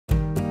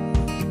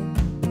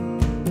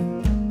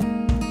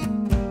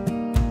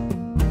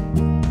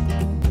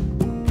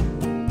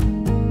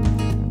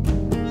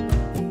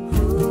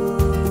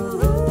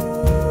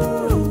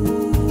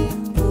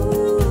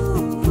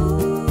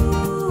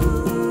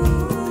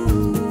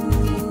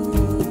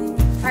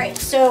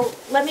So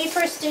let me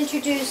first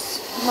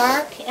introduce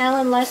Mark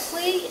Allen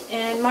Leslie,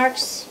 and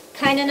Mark's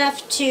kind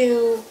enough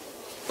to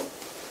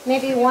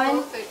maybe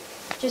one,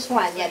 just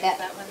one, yeah,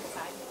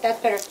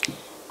 that's better.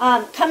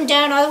 Come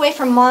down all the way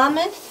from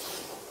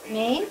Monmouth,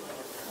 Maine.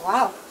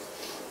 Wow.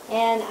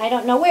 And I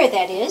don't know where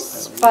that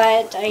is,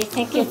 but I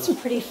think it's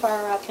pretty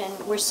far up, and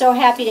we're so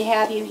happy to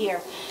have you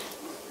here.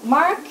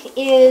 Mark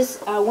is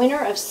a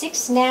winner of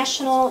 6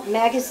 National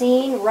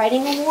Magazine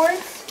Writing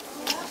Awards.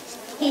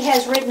 He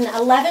has written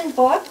 11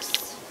 books,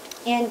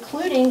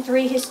 including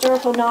 3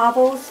 historical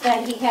novels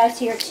that he has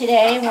here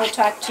today, and we'll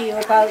talk to you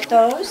about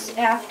those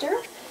after.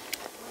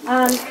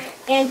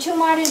 And 2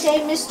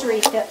 modern-day mystery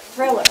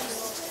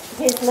thrillers.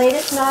 His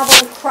latest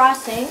novel,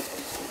 Crossing,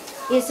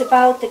 is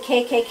about the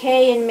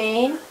KKK in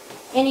Maine,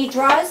 and he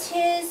draws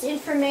his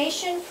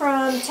information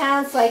from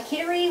towns like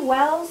Kittery,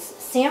 Wells,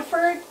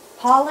 Sanford,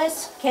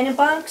 Hollis,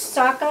 Kennebunkport,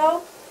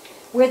 Saco,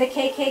 where the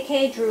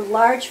KKK drew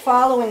large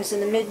followings in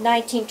the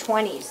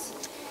mid-1920s.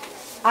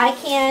 I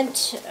can't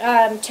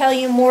tell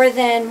you more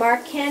than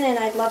Mark can, and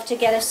I'd love to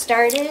get us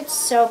started.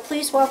 So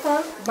please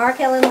welcome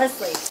Mark Allen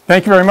Leslie.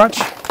 Thank you very much.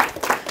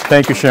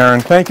 Thank you, Sharon.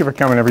 Thank you for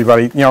coming,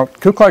 everybody. You know,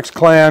 Ku Klux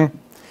Klan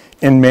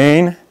in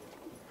Maine,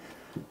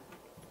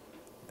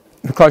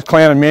 Ku Klux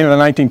Klan in Maine in the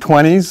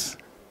 1920s.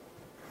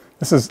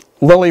 This is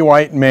lily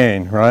white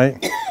Maine,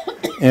 right?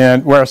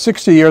 And where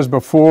 60 years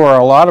before,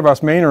 a lot of us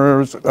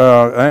Mainers,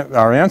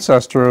 our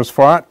ancestors,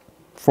 fought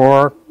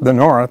for the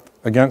North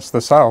against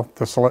the South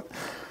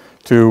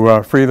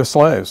to free the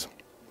slaves.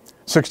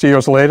 60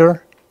 years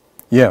later,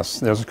 yes,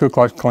 there's a Ku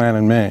Klux Klan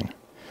in Maine.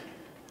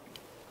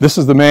 This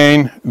is the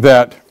Maine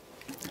that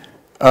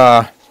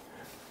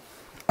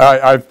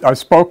I've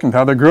spoken to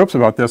other groups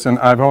about this, and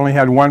I've only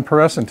had one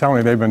person tell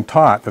me they've been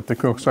taught that the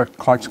Ku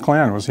Klux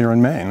Klan was here in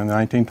Maine in the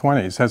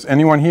 1920s. Has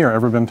anyone here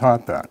ever been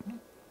taught that?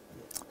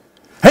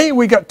 Hey,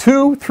 we got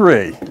 2,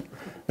 3.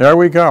 There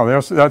we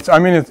go. I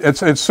mean,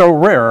 it's so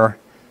rare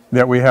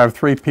that we have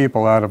 3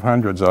 people out of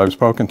hundreds that I've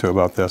spoken to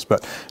about this.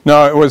 But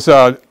no, it was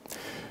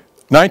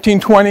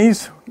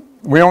 1920s.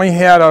 We only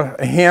had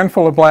a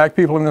handful of black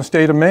people in the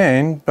state of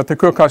Maine, but the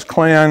Ku Klux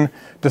Klan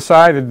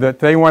decided that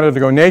they wanted to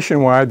go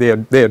nationwide.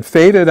 They had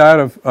faded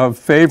out of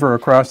favor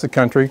across the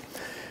country,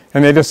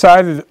 and they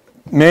decided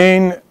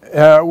Maine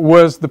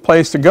was the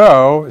place to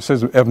go. It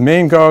says, if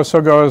Maine goes, so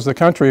goes the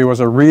country. It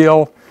was a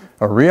real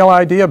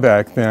idea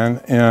back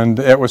then, and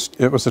it was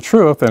the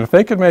truth. And if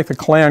they could make the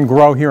Klan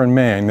grow here in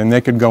Maine, then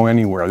they could go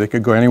anywhere. They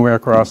could go anywhere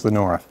across the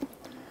North.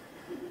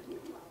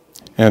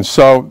 And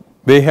so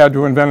they had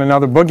to invent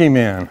another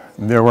boogeyman.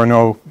 There were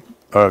no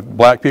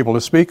black people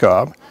to speak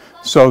of.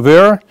 So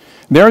their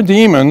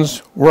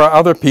demons were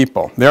other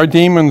people. Their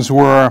demons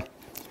were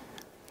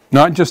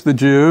not just the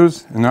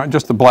Jews and not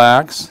just the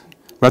blacks,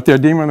 but their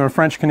demons were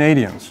French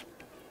Canadians.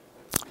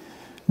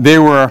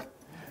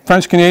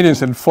 French Canadians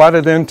had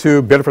flooded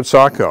into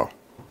Biddeford-Saco,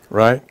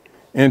 right?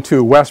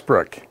 Into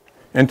Westbrook,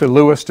 into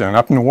Lewiston,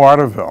 up in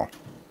Waterville.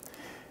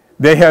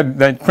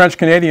 The French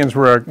Canadians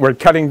were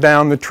cutting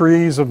down the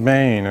trees of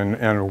Maine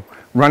and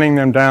running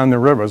them down the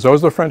rivers.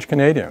 Those are the French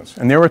Canadians.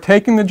 And they were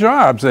taking the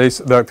jobs,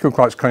 the Ku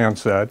Klux Klan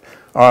said,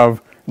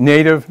 of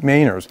native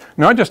Mainers.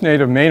 Not just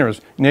native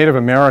Mainers, Native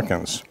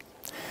Americans.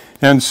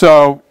 And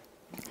so,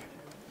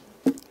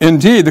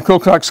 indeed, the Ku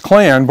Klux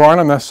Klan, born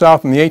in the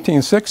South in the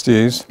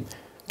 1860s,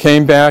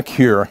 came back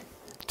here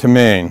to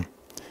Maine.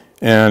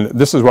 And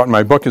this is what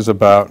my book is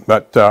about,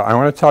 but I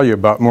want to tell you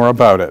more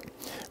about it.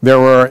 There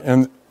were,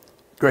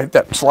 go ahead,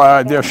 that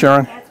slide there,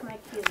 Sharon.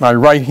 My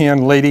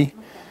right-hand lady.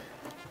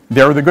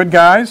 There were the good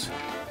guys.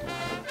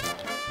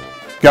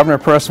 Governor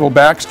Percival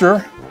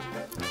Baxter,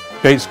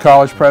 Bates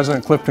College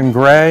President Clifton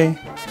Gray,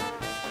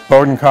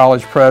 Bowdoin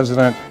College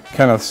President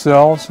Kenneth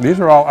Sills. These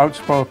are all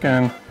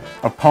outspoken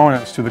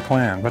opponents to the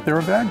Klan, but they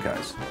were bad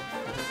guys.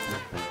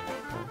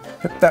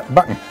 Hit that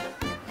button.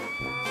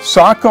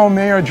 Saco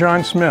Mayor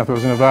John Smith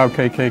was an avowed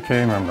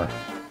KKK member.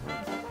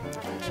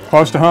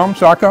 Close to home,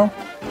 Saco.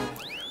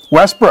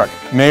 Westbrook,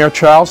 Mayor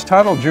Charles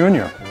Tuttle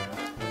Jr.,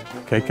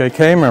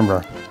 KKK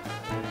member.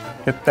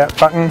 Hit that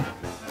button.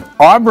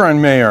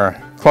 Auburn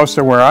Mayor, close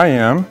to where I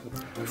am,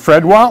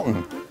 Fred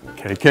Walton,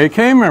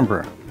 KKK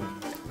member.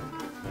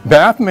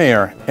 Bath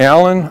Mayor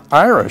Alan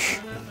Irish,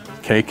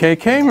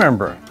 KKK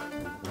member.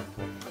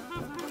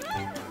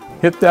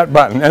 Hit that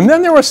button. And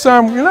then there were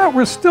some,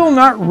 we're still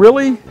not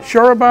really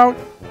sure about.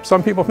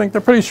 Some people think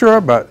they're pretty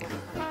sure, but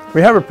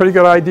we have a pretty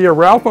good idea.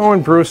 Ralph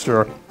Owen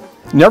Brewster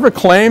never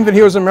claimed that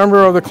he was a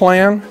member of the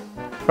Klan,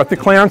 but the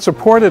Klan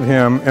supported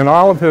him in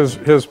all of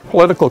his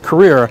political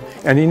career,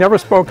 and he never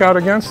spoke out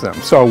against them.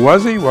 So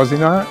was he? Was he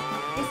not?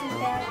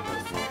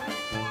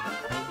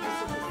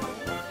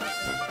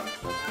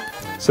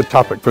 It's a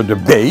topic for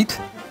debate.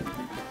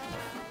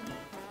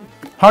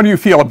 How do you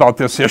feel about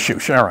this issue,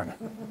 Sharon?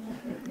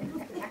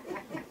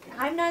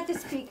 I'm not the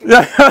speaker.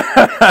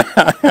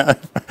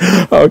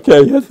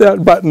 Okay, hit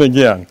that button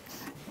again.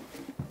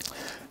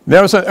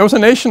 It was a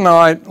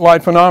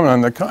nationwide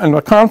phenomenon, and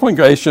the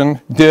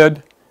conflagration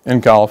did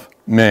engulf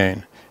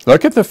Maine.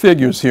 Look at the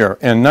figures here.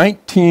 In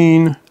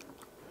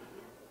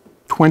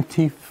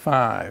 1925,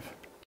 1925.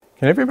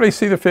 Can everybody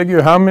see the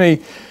figure? How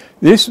many?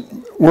 These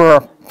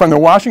were from the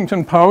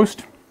Washington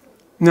Post.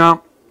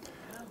 Now,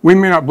 we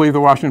may not believe the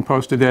Washington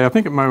Post today. I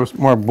think it was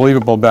more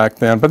believable back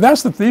then. But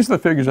these are the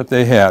figures that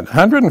they had.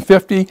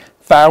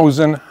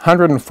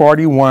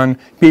 150,141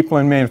 people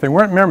in Maine. If they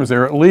weren't members, they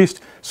were at least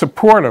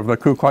supportive of the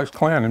Ku Klux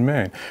Klan in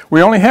Maine.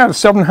 We only had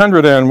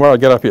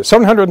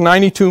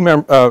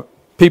 792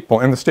 people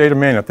in the state of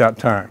Maine at that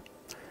time.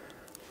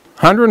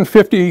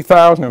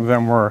 150,000 of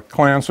them were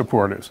Klan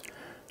supporters.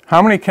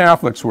 How many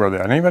Catholics were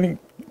there? Anybody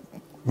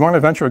want to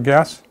venture a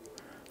guess?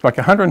 It's like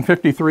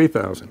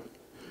 153,000.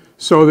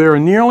 So there are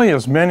nearly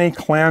as many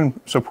Klan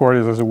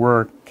supporters as there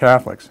were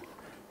Catholics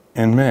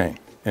in Maine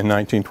in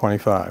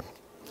 1925.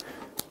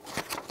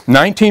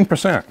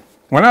 19%.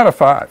 1 out of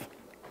 5.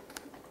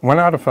 1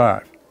 out of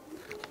 5.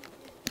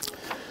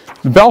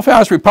 The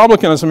Belfast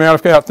Republican, as a matter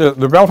of fact,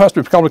 the Belfast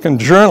Republican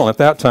Journal at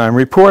that time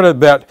reported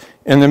that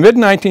in the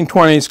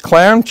mid-1920s,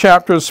 Klan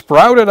chapters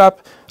sprouted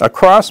up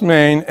across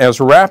Maine as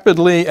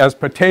rapidly as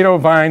potato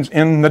vines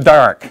in the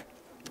dark,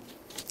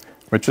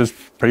 which is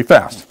pretty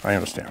fast, I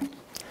understand.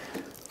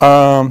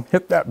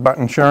 Hit that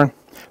button, Sharon.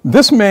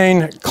 This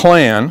Maine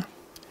Klan,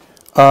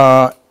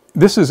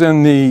 this is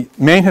in the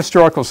Maine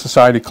Historical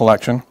Society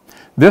collection.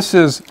 This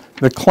is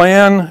the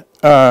Klan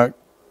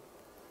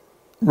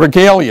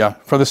regalia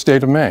for the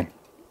state of Maine.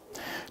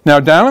 Now,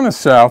 down in the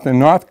south, in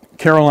North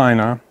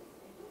Carolina,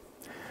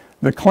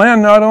 the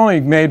Klan not only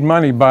made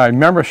money by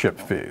membership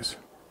fees,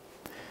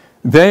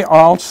 they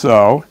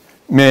also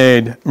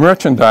made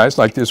merchandise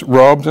like these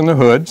robes and the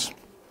hoods,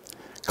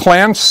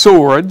 Klan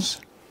swords.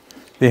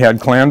 They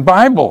had Klan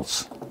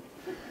Bibles.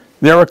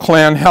 There were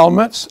Klan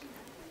helmets.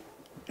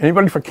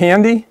 Anybody for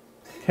candy?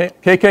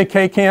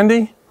 KKK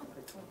candy?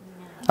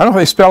 I don't know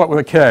if they spell it with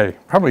a K.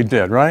 Probably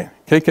did, right?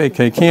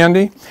 KKK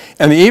candy.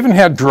 And they even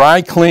had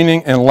dry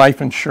cleaning and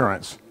life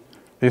insurance.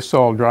 They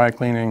sold dry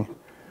cleaning,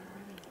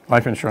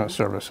 life insurance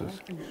services.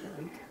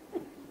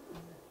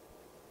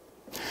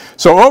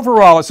 So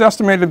overall, it's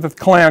estimated that the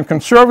Klan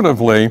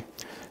conservatively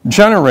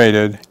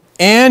generated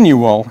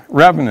annual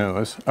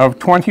revenues of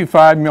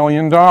 $25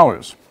 million.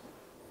 Doesn't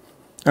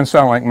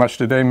sound like much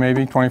today,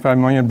 maybe $25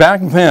 million.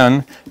 Back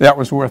then, that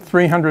was worth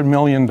 $300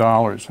 million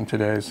in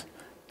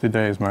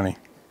today's money.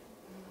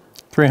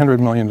 $300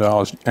 million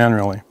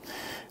annually.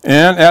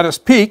 And at its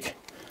peak,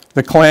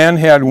 the Klan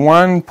had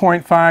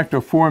 1.5 to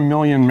 4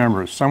 million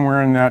members,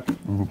 somewhere in that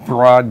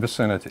broad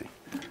vicinity.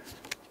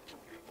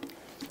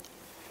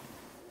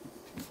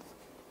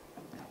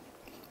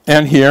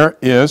 And here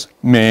is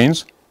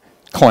Maine's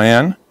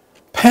Klan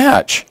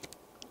patch.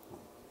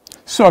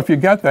 So if you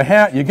got the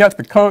hat, you got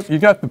the coat, you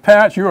got the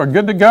patch, you are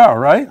good to go,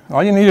 right?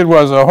 All you needed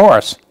was a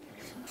horse.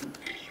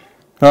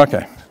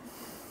 Okay.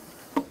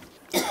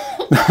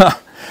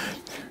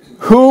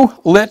 Who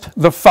lit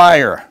the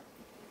fire?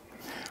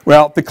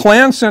 Well, the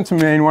Klan sent to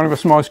Maine one of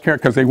its most,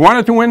 because they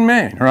wanted to win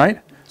Maine, right?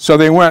 So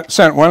they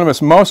sent one of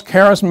its most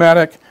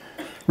charismatic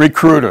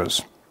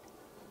recruiters,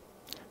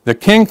 the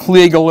King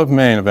Kleagle of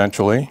Maine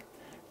eventually,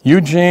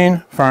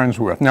 Eugene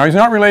Farnsworth. Now, he's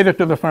not related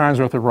to the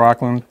Farnsworth of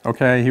Rockland,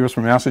 okay? He was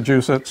from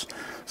Massachusetts,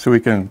 so we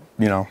can,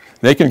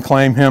 they can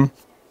claim him.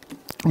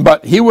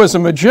 But he was a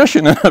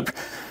magician.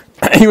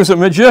 He was a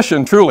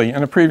magician, truly,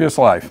 in a previous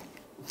life.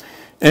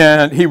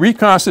 And he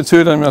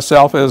reconstituted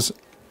himself as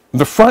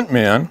the front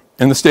man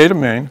in the state of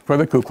Maine for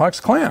the Ku Klux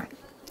Klan.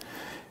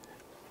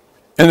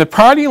 And the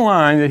party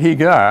line that he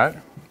got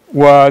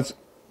was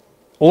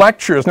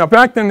lectures. Now,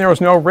 back then there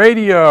was no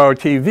radio,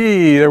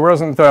 TV, there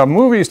wasn't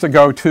movies to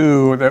go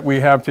to that we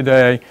have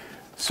today,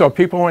 so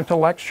people went to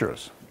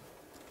lectures.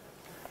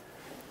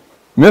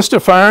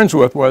 Mr.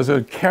 Farnsworth was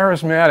a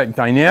charismatic,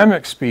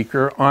 dynamic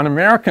speaker on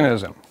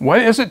Americanism.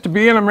 What is it to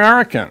be an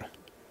American?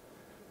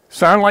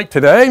 Sound like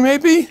today,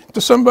 maybe,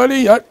 to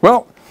somebody?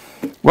 Well,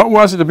 what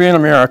was it to be an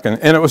American?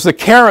 And it was the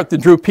carrot that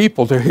drew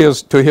people to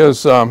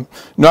his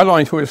not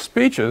only to his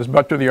speeches,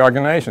 but to the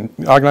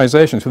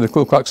organization, to the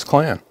Ku Klux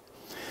Klan.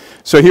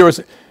 So he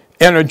was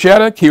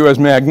energetic, he was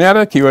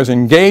magnetic, he was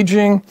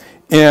engaging,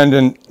 and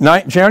in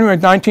January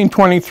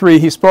 1923,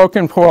 he spoke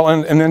in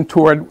Portland and then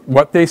toured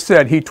what they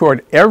said. He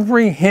toured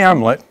every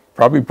hamlet,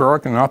 probably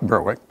Berwick and North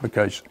Berwick,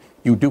 because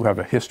you do have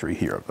a history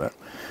here of that,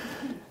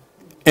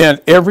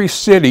 and every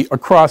city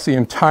across the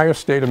entire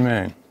state of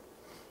Maine.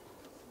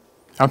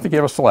 I don't think he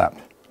ever slept.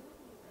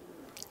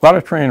 A lot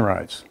of train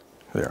rides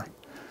there.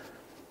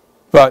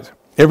 But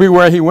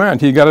everywhere he went,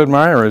 he got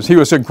admirers. He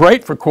was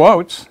great for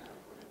quotes,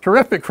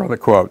 terrific for the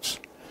quotes.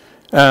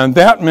 And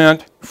that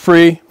meant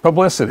free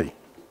publicity.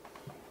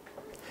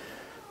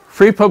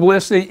 Free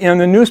publicity in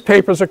the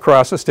newspapers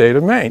across the state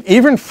of Maine.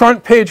 Even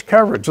front page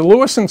coverage. The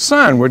Lewis and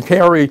Sun would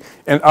carry,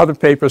 and other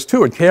papers too,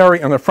 would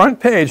carry on the front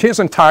page his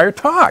entire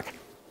talk.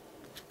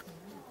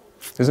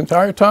 His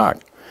entire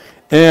talk.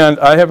 And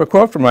I have a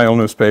quote from my old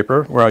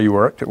newspaper where I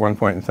worked at one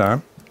point in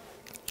time.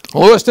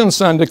 Lewis and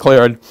Sun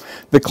declared,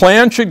 "The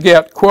Klan should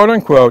get, quote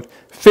unquote,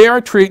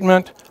 fair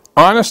treatment,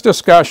 honest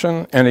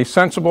discussion, and a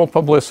sensible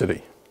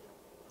publicity."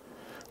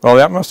 Well,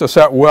 that must have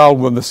sat well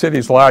with the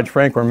city's large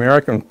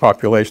Franco-American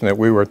population that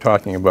we were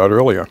talking about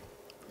earlier.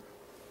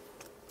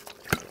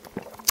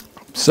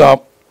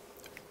 So,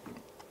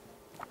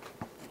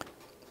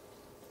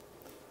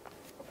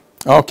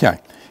 okay.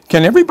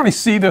 Can everybody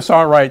see this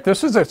all right?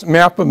 This is a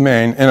map of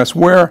Maine, and it's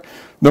where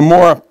the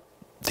more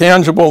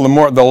tangible,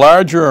 the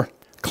larger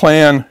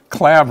Klan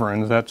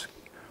claverins, that's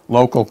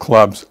local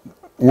clubs,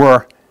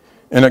 were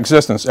in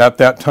existence at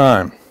that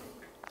time.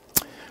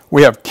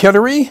 We have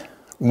Kittery,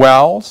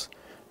 Wells,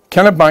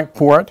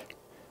 Kennebunkport,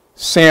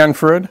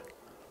 Sanford,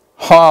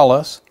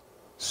 Hollis,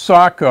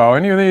 Saco.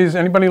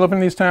 Anybody live in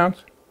these towns?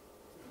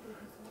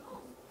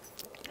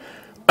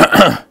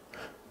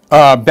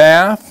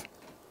 Bath,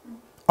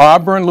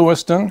 Auburn,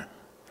 Lewiston,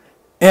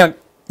 and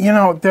you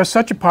know, there's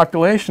such a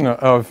population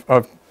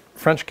of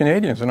French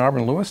Canadians in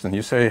Auburn, Lewiston.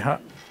 You say,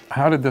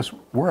 how did this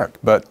work?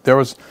 But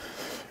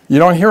you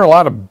don't hear a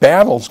lot of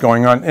battles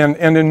going on,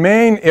 and in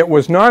Maine, it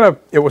was not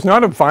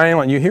a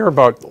violent. You hear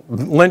about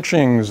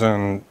lynchings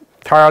and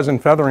tars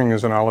and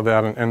featherings and all of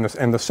that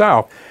in the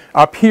South.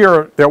 Up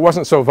here, there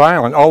wasn't so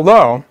violent.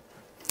 Although,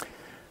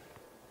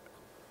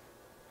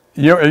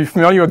 are you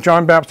familiar with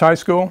John Baptist High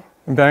School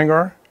in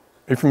Bangor?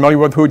 Are you familiar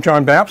with who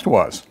John Baptist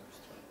was?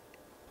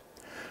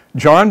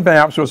 John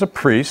Baptist was a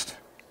priest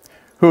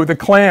who the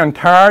Klan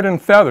tarred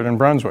and feathered in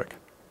Brunswick.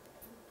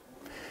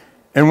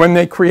 And when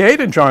they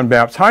created John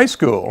Baptist High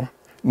School,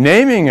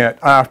 naming it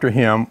after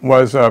him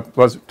was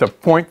to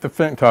point the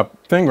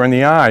finger in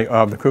the eye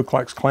of the Ku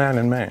Klux Klan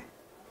in Maine.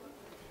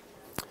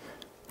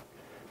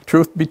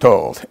 Truth be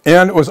told.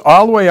 And it was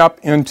all the way up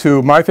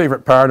into my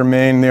favorite part of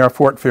Maine near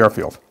Fort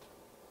Fairfield.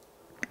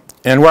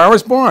 And where I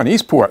was born,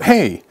 Eastport,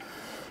 hey.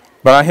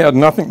 But I had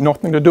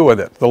nothing to do with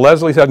it. The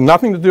Leslies had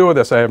nothing to do with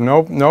this. I have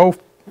nothing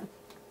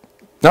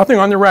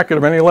on the record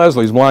of any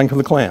Leslies belonging to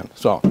the Klan.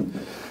 So,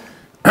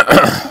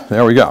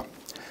 there we go.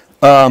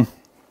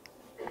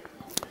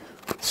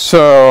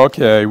 So,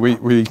 okay,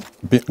 we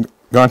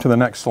go on to the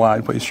next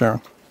slide, please,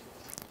 Sharon.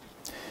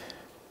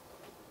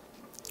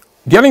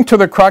 Getting to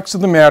the crux of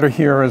the matter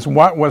here is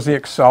what was the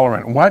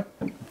accelerant? What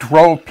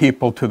drove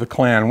people to the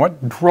Klan?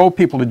 What drove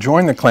people to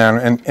join the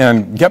Klan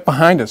and get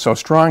behind it so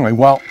strongly?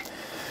 Well,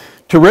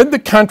 to rid the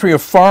country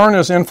of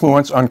foreigners'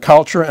 influence on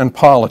culture and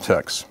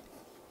politics.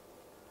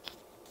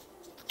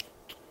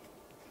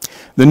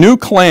 The new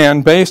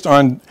Klan, based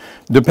on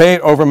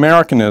debate over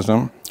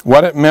Americanism,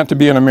 what it meant to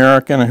be an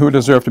American and who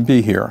deserved to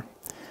be here.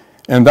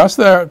 And thus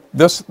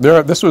this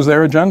was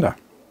their agenda.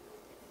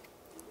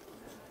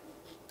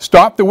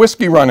 Stop the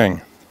whiskey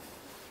running.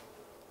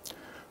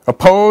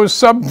 Oppose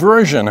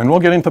subversion, and we'll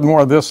get into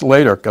more of this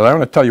later because I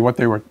want to tell you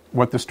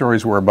what the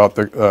stories were about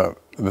that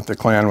the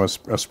Klan was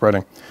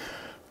spreading.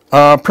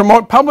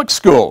 Promote public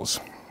schools.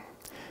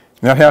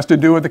 That has to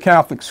do with the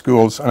Catholic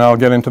schools, and I'll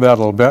get into that a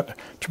little bit.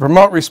 To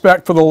promote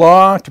respect for the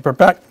law, to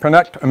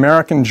protect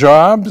American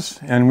jobs,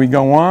 and we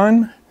go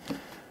on.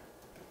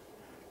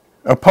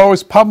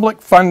 Oppose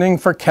public funding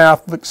for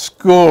Catholic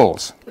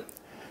schools.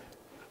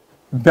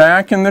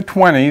 Back in the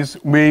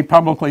 20s, we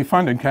publicly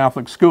funded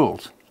Catholic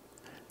schools.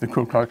 The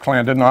Ku Klux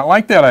Klan did not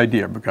like that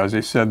idea because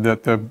they said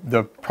that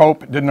the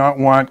Pope did not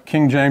want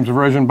King James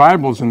Version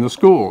Bibles in the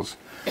schools.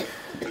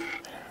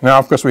 Now,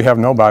 of course, we have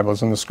no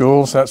Bibles in the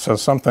schools. That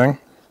says something.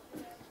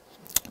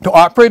 To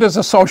operate as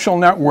a social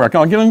network.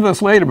 I'll get into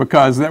this later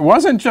because it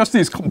wasn't just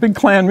these big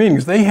Klan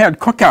meetings. They had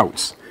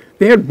cookouts.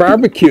 They had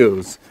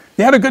barbecues.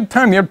 They had a good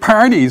time. They had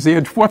parties. They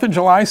had 4th of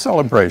July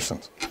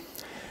celebrations.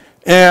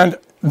 And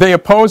they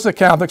opposed the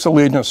Catholics'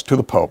 allegiance to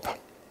the Pope.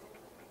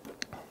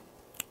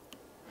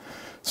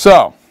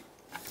 So,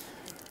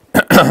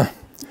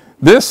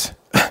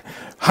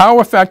 how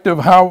effective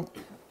was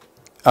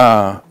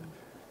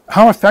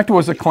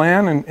the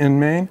Klan in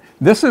Maine?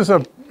 This is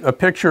a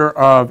picture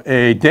of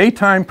a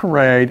daytime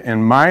parade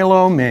in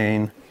Milo,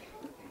 Maine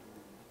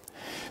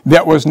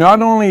that was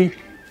not only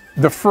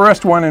the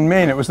first one in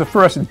Maine, it was the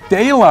first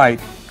daylight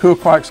Ku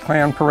Klux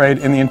Klan parade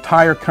in the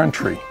entire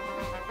country.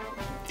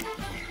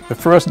 The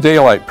first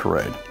daylight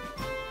parade.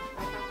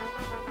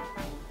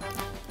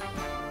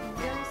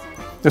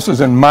 This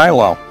is in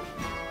Milo.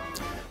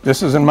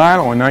 This is in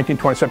Milo in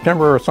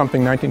September or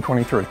something,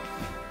 1923.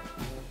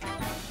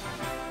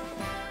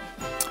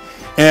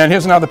 And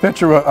here's another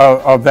picture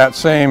of that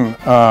same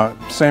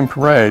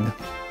parade.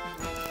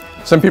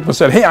 Some people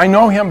said, hey, I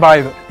know him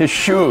by his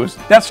shoes.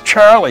 That's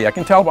Charlie. I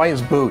can tell by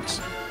his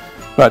boots.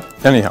 But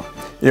anyhow,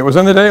 it was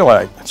in the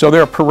daylight. So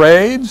there are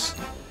parades,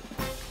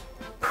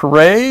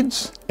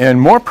 and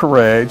more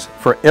parades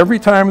for every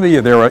time of the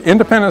year. There are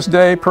Independence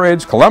Day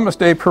parades, Columbus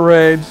Day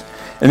parades,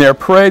 and there are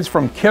parades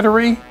from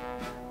Kittery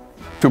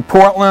to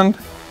Portland,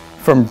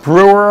 from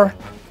Brewer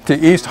to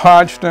East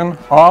Hodgson,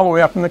 all the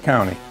way up in the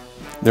county.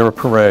 There were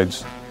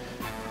parades.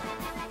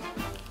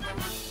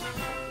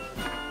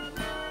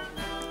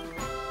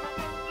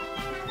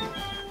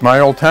 My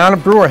old town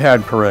of Brewer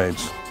had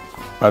parades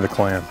by the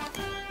Klan.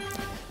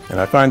 And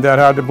I find that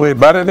hard to believe,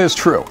 but it is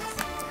true.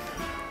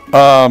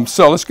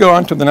 So let's go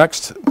on to the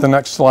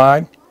next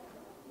slide.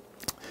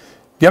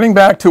 Getting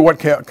back to what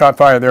caught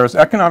fire, there was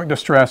economic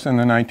distress in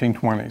the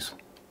 1920s.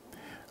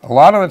 A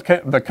lot of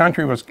the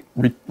country was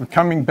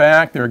coming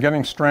back. They were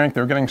getting strength.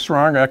 They were getting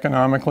stronger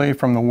economically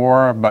from the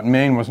war, but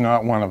Maine was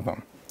not one of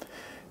them.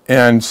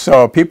 And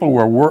so people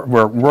were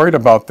worried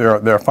about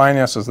their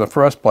finances in the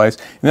first place.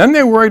 And then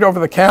they worried over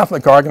the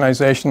Catholic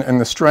organization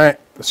and the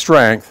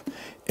strength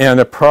and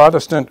the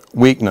Protestant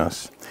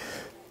weakness.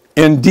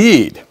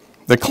 Indeed,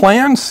 the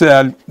Klan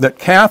said that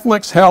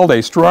Catholics held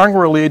a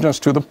stronger allegiance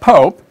to the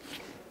Pope,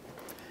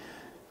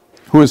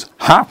 who is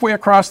halfway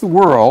across the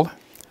world,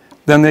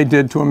 than they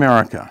did to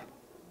America.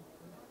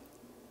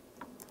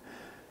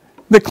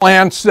 The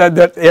Klan said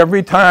that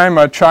every time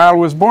a child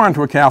was born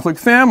to a Catholic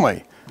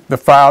family, the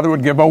father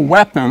would give a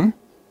weapon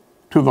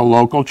to the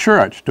local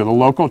church, to the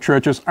local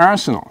church's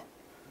arsenal.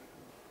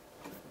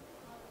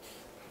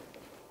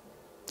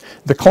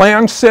 The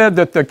Klan said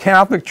that the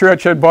Catholic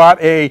Church had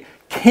bought a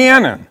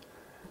cannon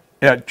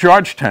at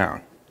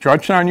Georgetown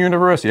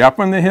University, up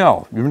on the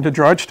hill. Even to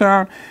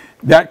Georgetown,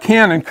 that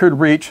cannon could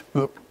reach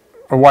the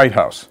White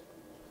House.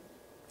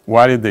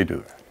 Why did they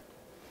do that?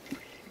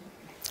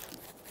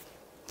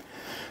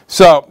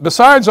 So,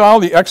 besides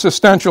all the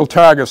existential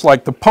targets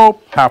like the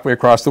Pope halfway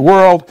across the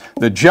world,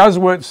 the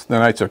Jesuits, the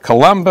Knights of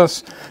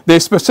Columbus, they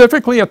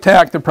specifically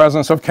attacked the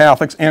presence of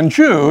Catholics and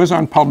Jews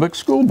on public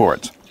school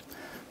boards,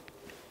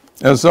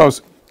 as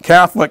those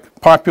Catholic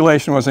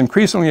population was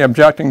increasingly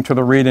objecting to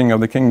the reading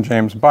of the King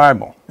James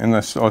Bible in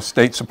the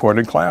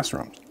state-supported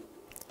classrooms.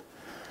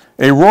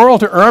 A rural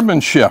to urban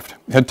shift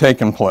had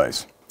taken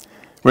place,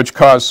 which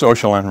caused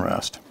social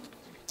unrest.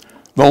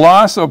 The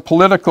loss of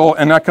political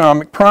and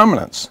economic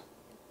prominence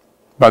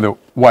by the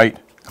white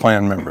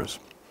Klan members.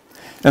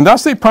 And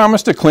thus they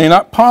promised to clean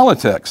up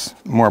politics.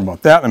 More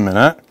about that in a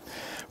minute.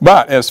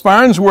 But as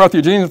Farnsworth,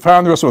 Eugene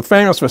Farnsworth, was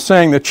famous for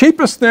saying, the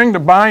cheapest thing to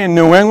buy in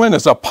New England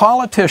is a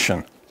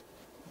politician.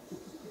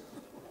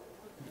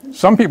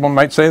 Some people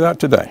might say that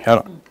today. I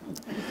don't know.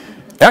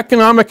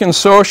 Economic and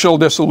social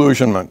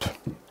disillusionment.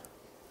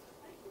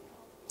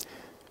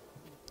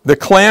 The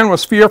Klan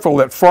was fearful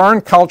that foreign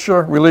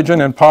culture,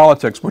 religion, and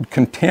politics would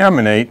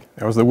contaminate,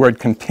 that was the word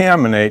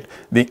contaminate,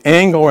 the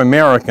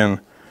Anglo-American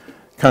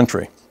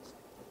country.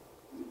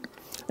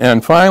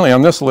 And finally,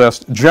 on this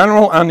list,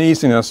 general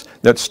uneasiness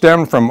that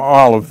stemmed from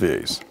all of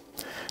these.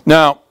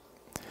 Now,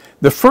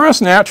 the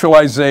first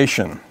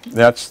naturalization,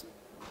 that's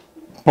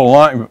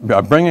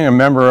bringing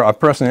a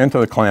person into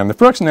the Klan, the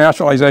first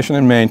naturalization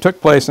in Maine took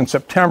place in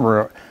September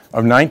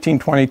of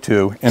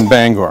 1922 in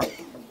Bangor.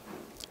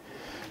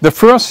 The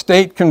first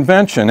state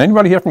convention,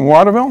 anybody here from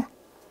Waterville?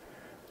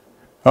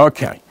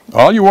 Okay,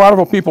 all you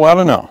Waterville people ought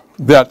to know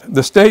that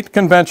the state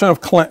convention of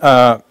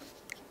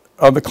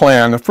the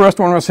Klan, the first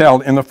one was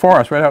held in the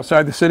forest right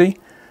outside the city.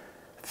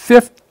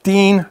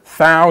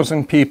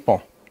 15,000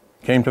 people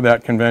came to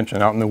that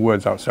convention out in the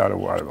woods outside of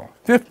Waterville.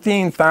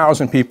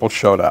 15,000 people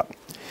showed up.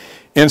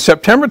 In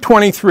September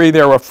 23,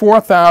 there were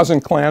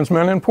 4,000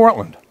 Klansmen in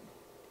Portland.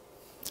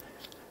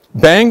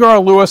 Bangor,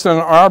 Lewiston,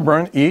 and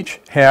Auburn each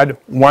had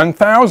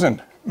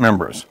 1,000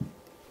 members.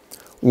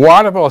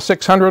 Waterville,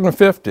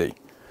 650.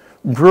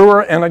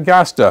 Brewer and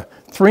Augusta,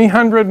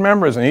 300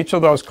 members in each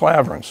of those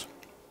claverns.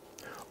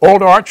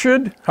 Old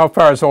Orchard, how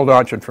far is Old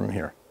Orchard from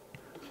here?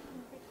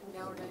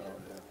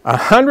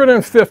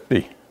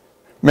 150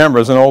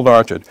 members in Old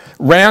Orchard.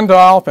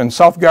 Randolph and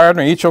South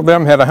Gardner, each of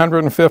them had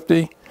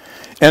 150.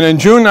 And in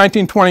June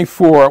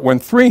 1924, when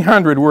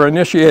 300 were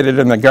initiated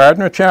in the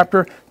Gardner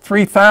chapter,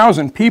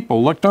 3,000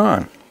 people looked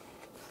on.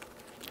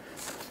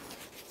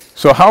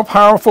 So how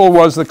powerful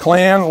was the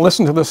Klan?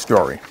 Listen to this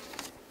story.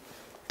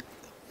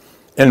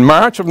 In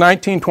March of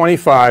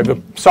 1925,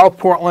 the South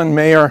Portland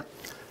Mayor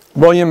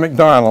William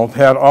McDonald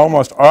had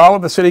almost all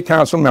of the city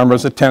council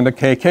members attend a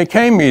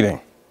KKK meeting.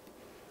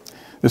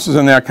 This is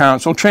in their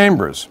council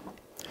chambers.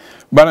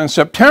 But in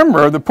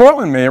September, the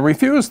Portland mayor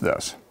refused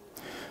this.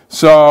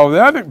 So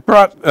that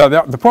brought,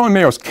 the Portland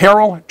mayor was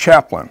Carroll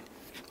Chaplin.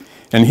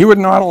 And he would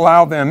not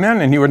allow them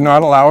in, and he would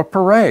not allow a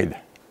parade,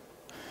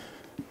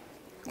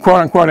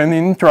 quote unquote, in the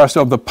interest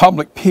of the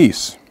public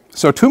peace.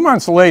 So 2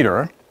 months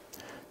later,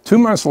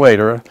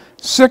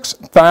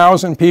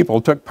 6,000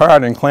 people took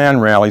part in Klan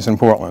rallies in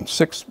Portland.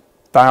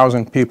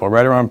 6,000 people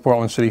right around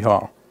Portland City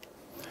Hall.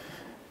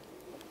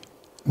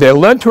 They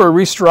led to a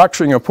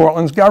restructuring of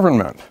Portland's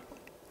government.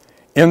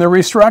 In the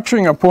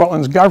restructuring of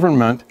Portland's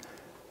government,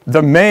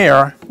 the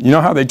mayor, you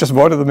know how they just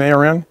voted the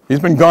mayor in? He's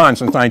been gone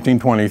since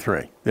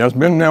 1923. There's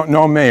been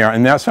no mayor,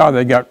 and that's how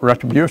they got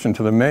retribution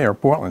to the mayor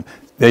of Portland.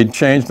 They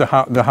changed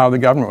how the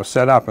government was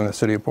set up in the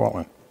city of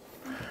Portland.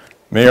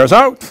 Mayor's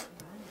out.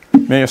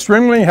 Mayor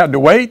Strimley had to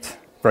wait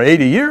for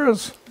 80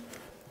 years.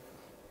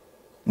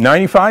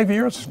 95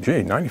 years?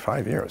 Gee,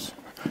 95 years.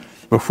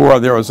 Before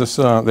there was this,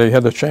 they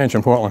had the change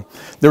in Portland.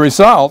 The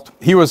result,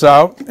 he was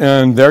out,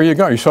 and there you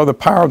go. You saw the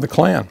power of the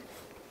Klan.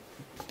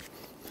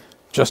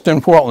 Just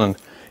in Portland.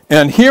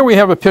 And here we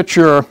have a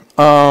picture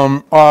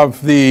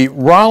of the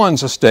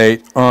Rollins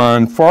estate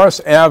on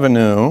Forest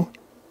Avenue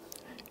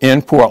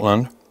in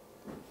Portland.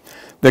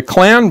 The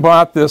Klan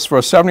bought this for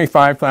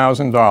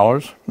 $75,000,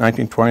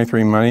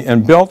 1923 money,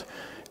 and built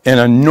an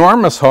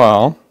enormous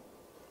hall.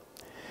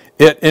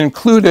 It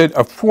included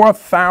a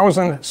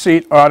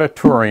 4,000-seat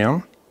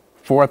auditorium.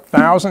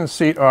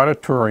 4,000-seat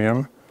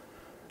auditorium.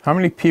 How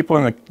many people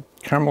in the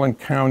Cumberland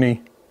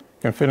County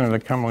can fit into the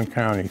Cumberland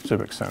County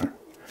Civic Center?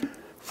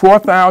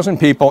 4,000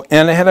 people,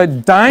 and it had a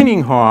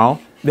dining hall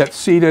that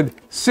seated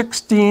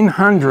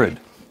 1,600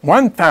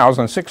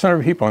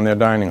 people in their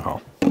dining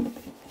hall.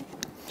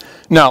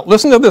 Now,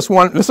 listen to this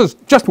one. This is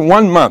just 1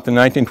 month in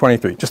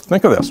 1923. Just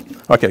think of this.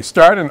 Okay,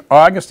 started on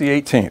August the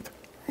 18th.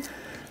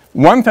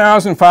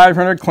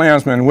 1,500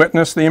 Klansmen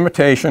witnessed the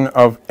invitation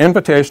of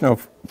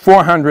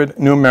 400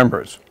 new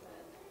members.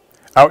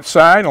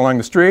 Outside, along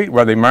the street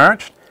where they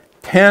marched,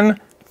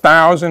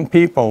 10,000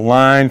 people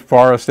lined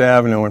Forest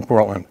Avenue in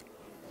Portland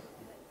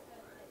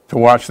to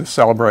watch the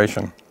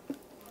celebration.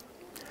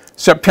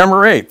 September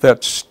 8th,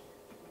 that's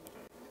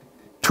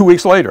 2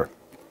 weeks later,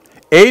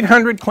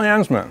 800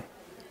 Klansmen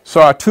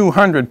saw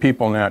 200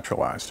 people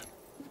naturalized.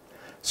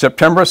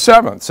 September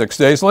 7th, 6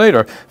 days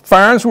later,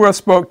 Farnsworth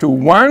spoke to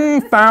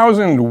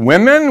 1,000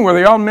 women. Were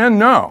they all men?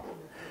 No.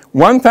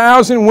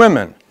 1,000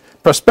 women,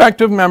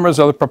 prospective members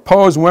of the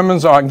proposed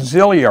Women's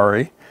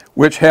Auxiliary,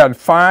 which had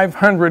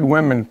 500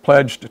 women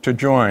pledged to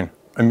join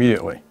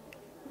immediately.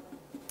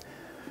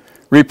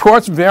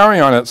 Reports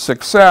vary on its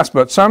success,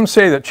 but some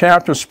say that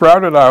chapters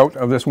sprouted out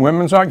of this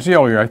Women's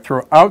Auxiliary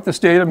throughout the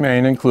state of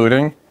Maine,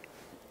 including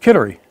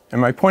Kittery.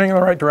 Am I pointing in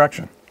the right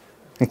direction?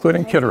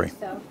 Including Kittery.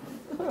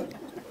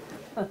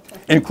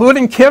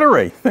 Including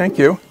Kittery, thank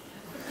you.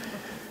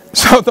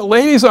 So the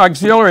Ladies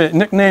Auxiliary,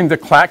 nicknamed the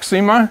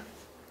Klaxima,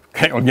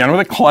 again with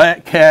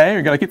a K,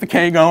 you got to keep the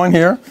K going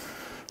here.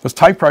 Those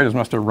typewriters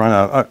must have run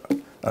out.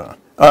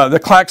 The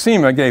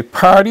Klaxima gave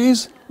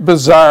parties,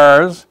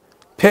 bazaars,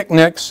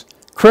 picnics,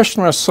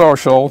 Christmas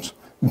socials,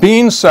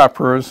 bean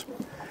suppers,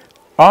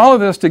 all of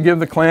this to give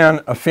the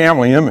Klan a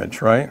family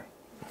image, right?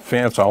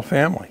 It's all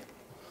family.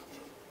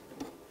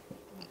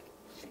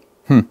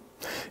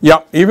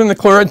 Yeah, even the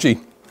clergy,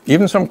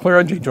 even some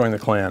clergy joined the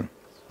Klan.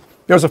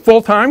 There was a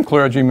full-time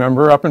clergy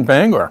member up in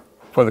Bangor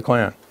for the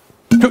Klan.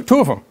 Two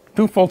of them,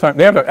 two full-time.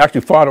 They had to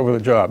actually fought over the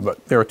job,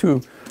 but there were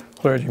 2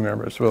 clergy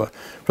members for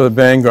the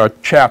Bangor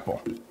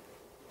chapel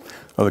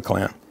of the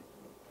Klan.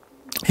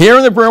 Here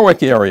in the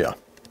Berwick area,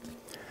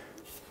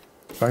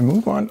 if I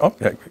move on, oh,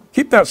 yeah,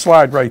 keep that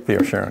slide right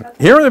there, Sharon.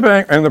 Here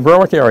in the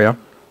Berwick area,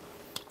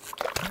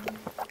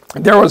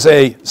 there was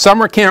a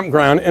summer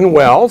campground in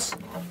Wells.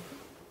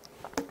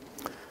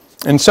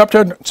 In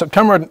September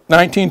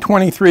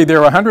 1923, there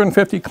were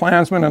 150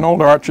 Klansmen in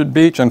Old Orchard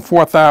Beach and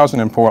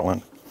 4,000 in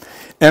Portland.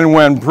 And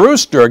when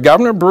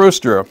Governor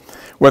Brewster,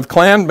 with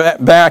Klan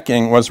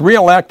backing, was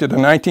reelected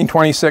in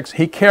 1926,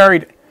 he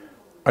carried,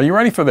 are you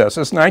ready for this?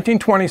 It's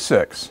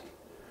 1926.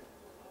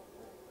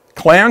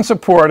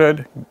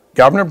 Klan-supported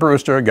Governor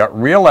Brewster got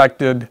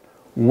reelected.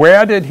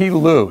 Where did he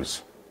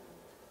lose?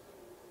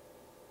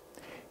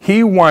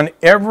 He won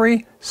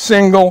every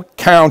single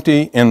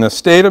county in the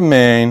state of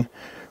Maine,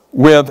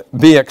 with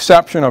the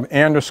exception of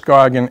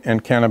Androscoggin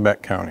and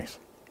Kennebunkport counties.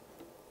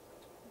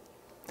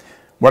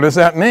 What does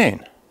that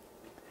mean?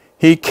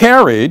 He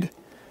carried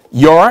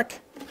York,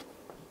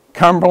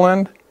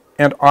 Cumberland,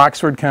 and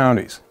Oxford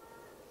counties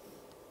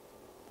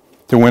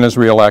to win his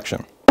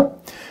re-election.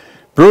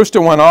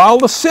 Brewster won all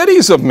the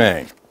cities of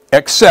Maine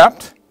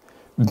except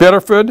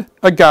Biddeford,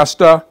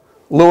 Augusta,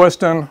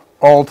 Lewiston,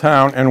 Old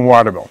Town, and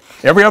Waterville.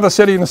 Every other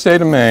city in the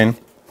state of Maine,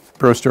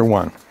 Brewster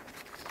won.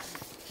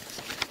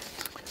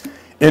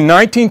 In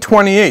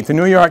 1928, the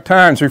New York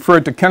Times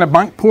referred to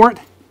Kennebunkport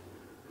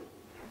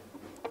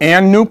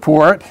and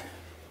Newport.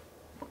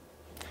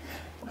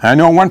 I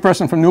know one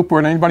person from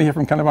Newport. Anybody here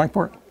from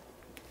Kennebunkport?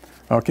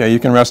 Okay, you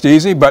can rest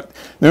easy. But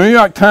the New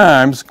York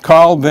Times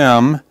called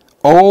them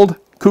old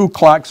Ku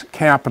Klux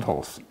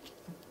capitals.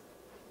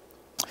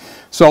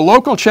 So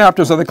local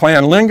chapters of the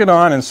Klan lingered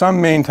on in some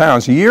Maine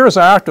towns years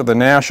after the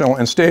national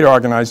and state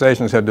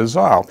organizations had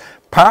dissolved,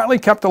 partly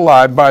kept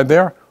alive by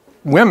their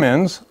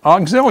women's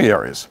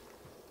auxiliaries.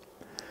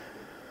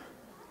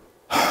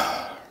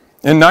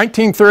 In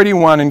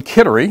 1931 in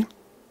Kittery,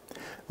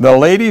 the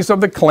ladies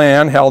of the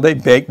Klan held a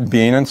baked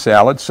bean and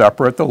salad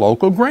supper at the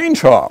local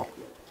Grange Hall.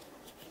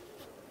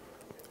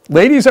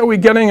 Ladies, are we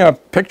getting a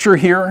picture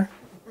here?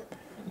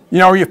 You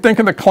know, you think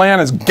of the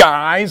Klan as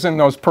guys in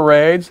those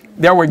parades.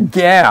 There were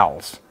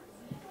gals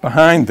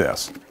behind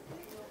this.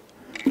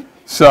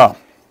 So,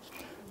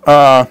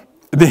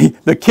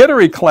 the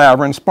Kittery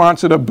Clavern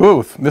sponsored a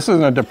booth. This is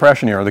in the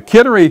Depression era. The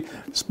Kittery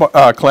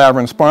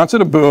Clavern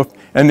sponsored a booth,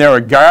 and there were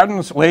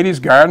gardens, ladies'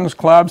 gardens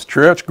clubs,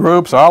 church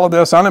groups, all of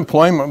this,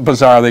 unemployment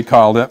bazaar they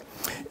called it.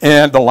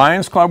 And the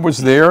Lions Club was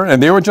there,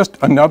 and they were just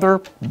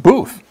another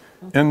booth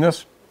in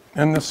this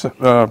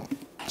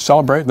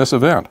celebrate this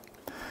event.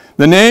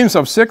 The names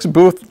of 6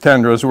 booth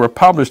tenders were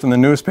published in the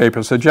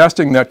newspaper,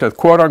 suggesting that the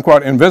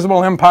quote-unquote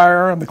invisible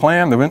empire of the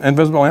Klan, the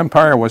invisible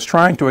empire, was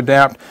trying to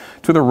adapt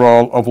to the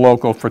role of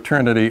local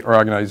fraternity or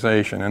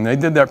organization. And they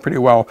did that pretty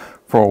well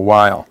for a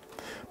while.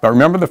 But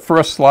remember the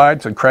first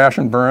slide said crash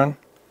and burn?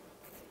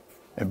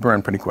 It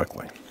burned pretty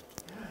quickly.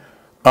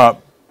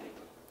 But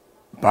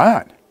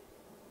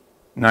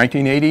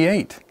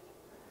 1988,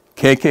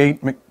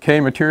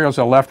 KKK materials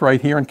are left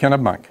right here in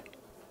Kennebunk,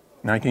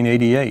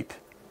 1988.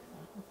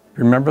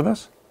 Remember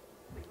this?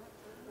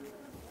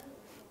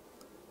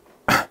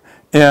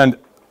 And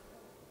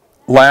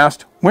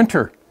last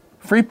winter,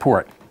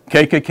 Freeport,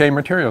 KKK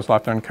materials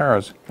left on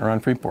cars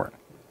around Freeport.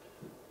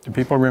 Do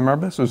people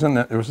remember this? It was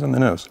in the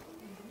news.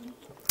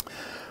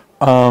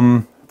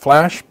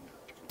 Flash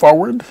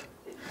forward.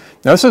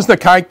 Now this is the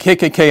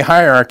KKK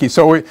hierarchy.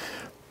 So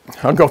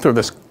I'll go through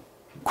this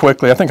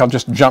quickly. I think I'll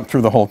just jump through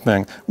the whole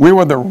thing. We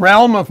were the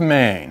realm of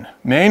Maine.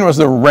 Maine was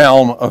the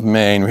realm of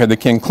Maine. We had the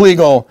King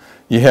Kleagle.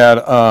 You had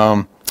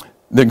the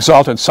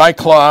Exalted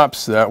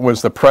Cyclops. That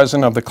was the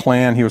president of the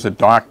Klan. He was a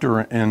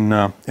doctor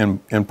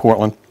in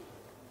Portland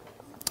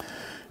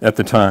at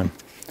the time.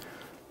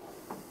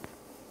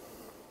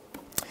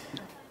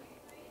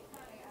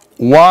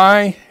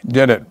 Why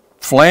did it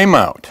flame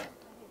out?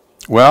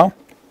 Well,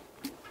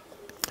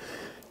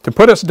 to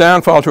put its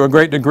downfall to a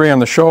great degree on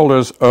the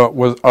shoulders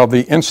of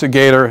the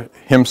instigator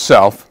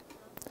himself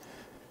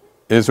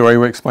is the way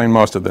we explain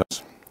most of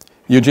this.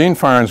 Eugene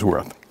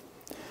Farnsworth.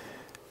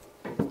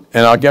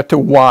 And I'll get to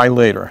why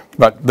later.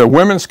 But the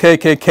Women's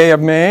KKK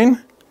of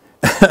Maine,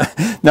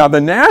 now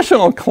the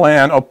National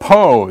Klan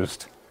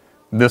opposed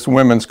this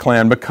Women's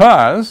Klan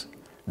because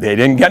they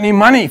didn't get any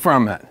money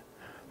from it.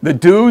 The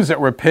dues that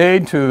were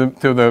paid to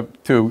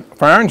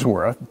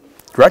Farnsworth,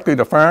 directly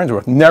to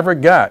Farnsworth, never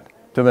got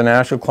to the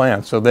National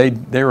Klan, so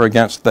they were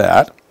against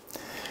that.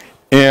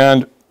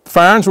 And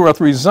Farnsworth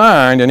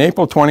resigned in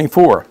April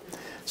 24.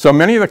 So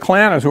many of the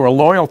Klanners who were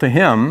loyal to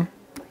him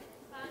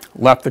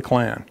left the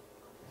Klan.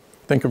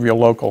 Think of your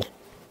local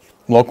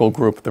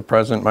group. The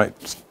president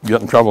might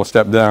get in trouble,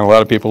 step down. A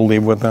lot of people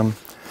leave with them.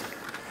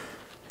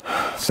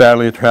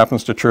 Sadly, it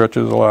happens to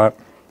churches a lot.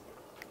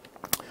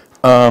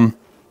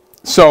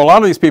 So a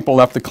lot of these people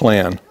left the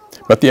Klan.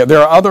 But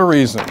there are other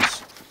reasons.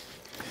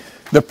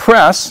 The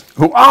press,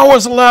 who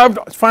always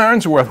loved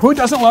Farnsworth, who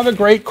doesn't love a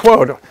great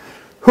quote?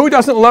 Who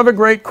doesn't love a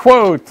great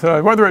quote,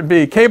 whether it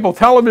be cable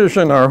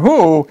television or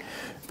who?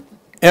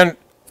 And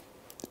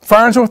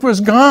Farnsworth was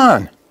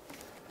gone.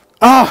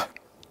 Ah,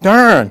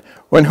 darn.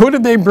 Who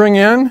did they bring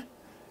in?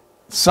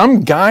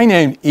 Some guy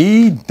named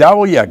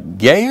E.W.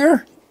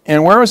 Gayer?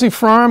 And where was he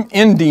from?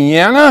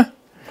 Indiana?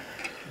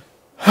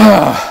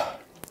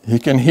 You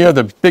can hear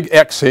the big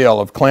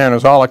exhale of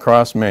Klanners all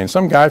across Maine.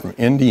 Some guy from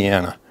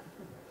Indiana.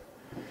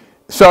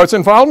 So its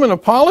involvement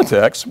of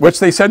politics, which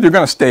they said they're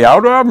going to stay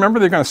out of. Remember,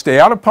 they're going to stay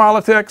out of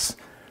politics.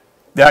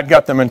 That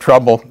got them in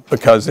trouble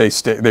because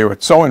they were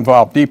so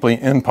involved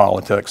deeply in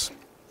politics.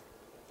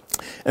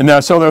 And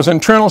so there was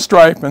internal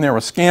strife and there were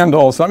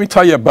scandals. Let me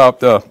tell you about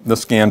the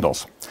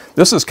scandals.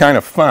 This is kind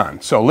of fun.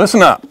 So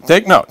listen up.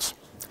 Take notes.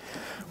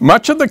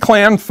 Much of the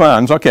Klan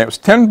funds, okay, it was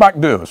 $10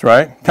 dues,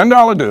 right?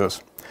 $10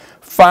 dues.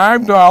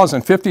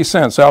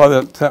 $5.50 out of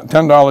the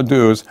 $10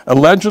 dues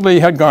allegedly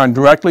had gone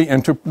directly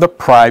into the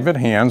private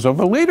hands of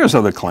the leaders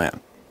of the Klan.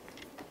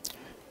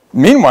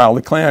 Meanwhile,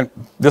 the Klan,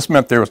 this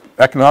meant there was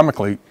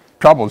economically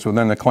troubles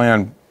within the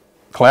Klan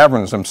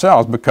Klaverns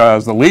themselves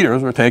because the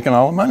leaders were taking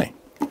all the money.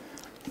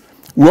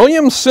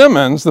 William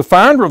Simmons, the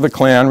founder of the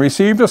Klan,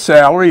 received a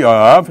salary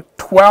of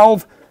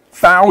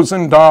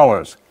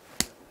 $12,000.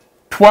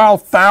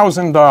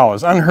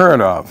 $12,000,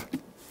 unheard of.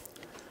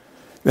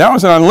 That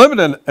was an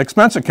unlimited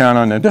expense account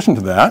in addition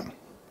to that.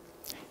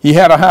 He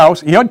had a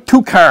house. He had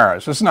 2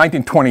 cars. This is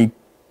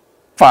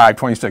 1925,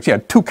 26. He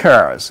had 2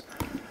 cars.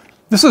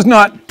 This is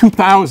not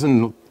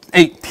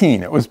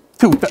 2018. It was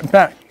 2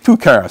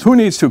 cars. Who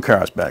needs 2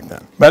 cars back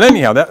then? But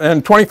anyhow,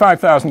 and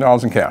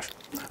 $25,000 in cash.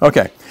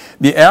 Okay.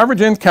 The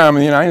average income in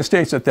the United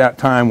States at that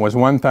time was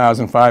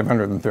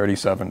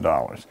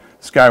 $1,537.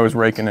 This guy was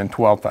raking in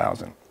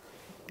 $12,000.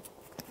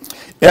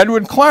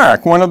 Edward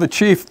Clark, one of the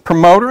chief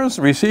promoters,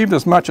 received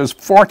as much as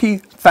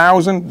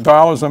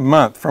 $40,000 a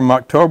month from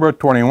October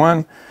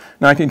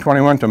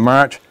 1921 to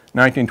March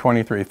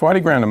 1923. 40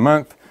 grand a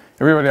month.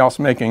 Everybody else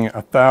making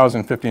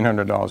 $1,000,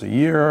 $1,500 a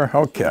year.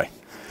 Okay.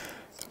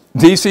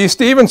 D.C.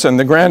 Stevenson,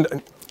 the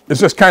grand, is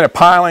just kind of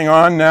piling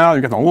on now.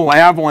 You've got a little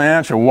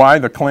avalanche of why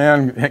the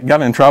Klan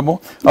got in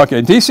trouble.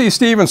 Okay, D.C.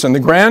 Stevenson, the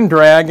Grand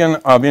Dragon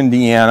of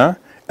Indiana,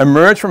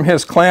 emerged from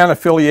his Klan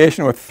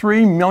affiliation with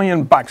 $3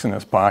 million in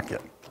his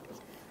pocket.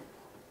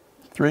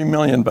 $3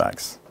 million.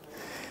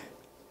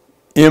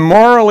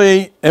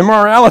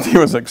 Immorality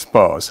was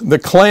exposed. The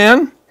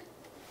Klan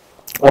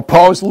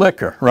opposed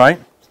liquor, right?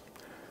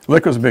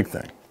 Liquor's a big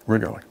thing,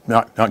 regularly.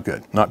 Not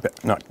good, not good.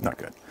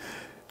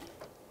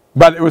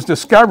 But it was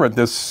discovered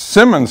this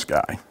Simmons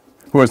guy,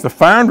 who was the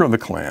founder of the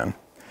Klan,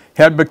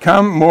 had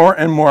become more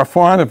and more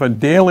fond of a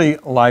daily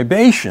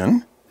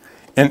libation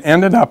and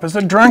ended up as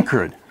a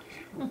drunkard,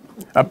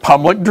 a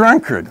public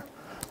drunkard.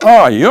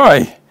 Oh,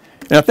 yoy.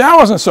 And if that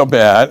wasn't so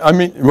bad, I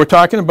mean, we're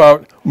talking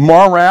about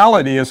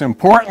morality is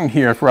important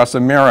here for us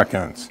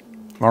Americans.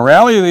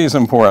 Morality is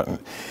important.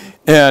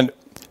 And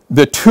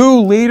the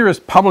 2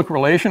 leaders, public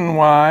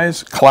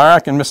relation-wise,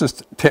 Clark and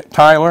Mrs.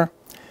 Tyler,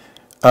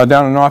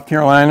 down in North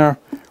Carolina,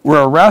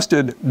 were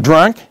arrested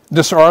drunk,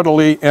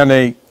 disorderly, and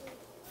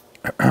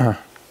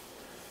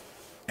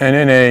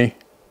in a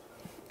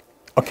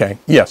Okay,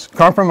 yes,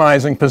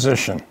 compromising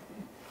position.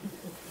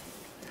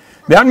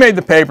 That made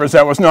the papers.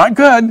 That was not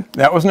good.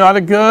 That was not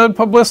a good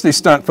publicity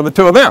stunt for the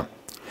two of them.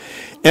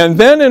 And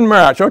then in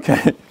March,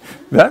 okay,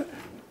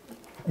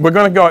 we're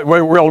going to go,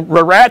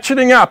 we're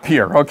ratcheting up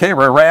here, okay,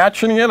 we're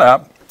ratcheting it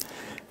up.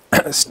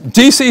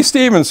 D.C.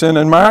 Stevenson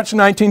in March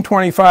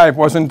 1925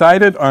 was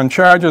indicted on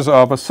charges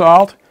of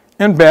assault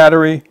and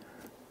battery,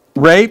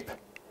 rape,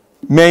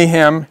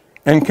 mayhem,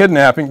 and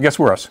kidnapping. It gets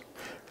worse.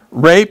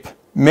 Rape,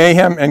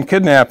 mayhem, and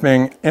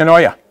kidnapping, and oh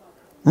yeah,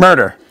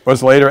 murder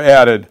was later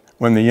added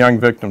when the young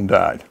victim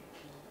died.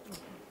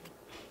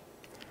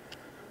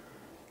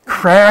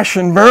 Crash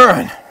and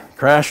burn.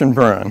 Crash and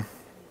burn.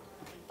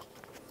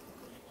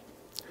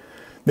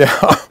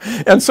 Yeah.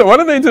 And so what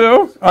did they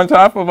do on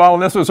top of all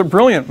of this? It was a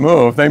brilliant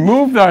move. They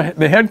moved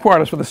the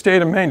headquarters for the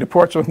state of Maine to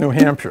Portsmouth, New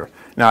Hampshire.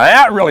 Now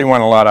that really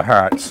won a lot of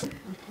hearts.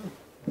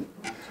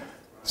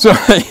 So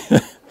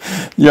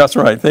yes,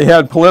 right. They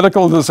had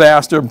political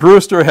disaster.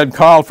 Brewster had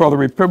called for the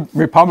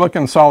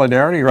Republican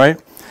solidarity, right,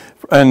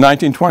 in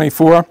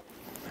 1924.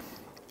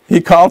 He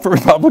called for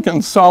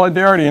Republican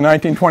solidarity in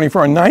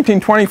 1924. In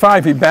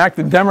 1925, he backed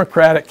the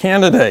Democratic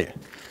candidate.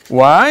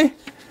 Why?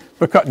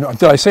 Because, no,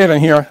 did I say it in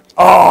here?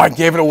 Oh, I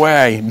gave it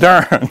away.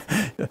 Darn.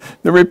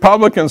 The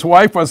Republican's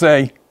wife was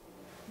a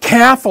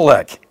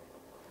Catholic.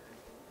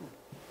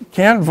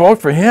 Can't vote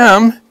for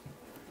him.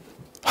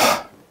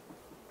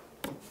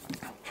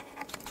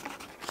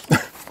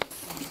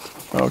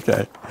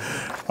 Okay.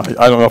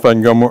 I don't know if I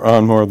can go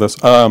on more of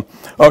this.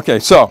 Okay,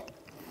 so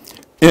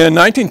in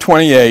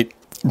 1928,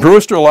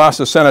 Brewster lost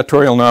the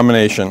senatorial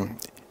nomination.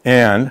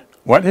 And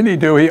what did he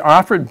do? He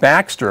offered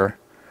Baxter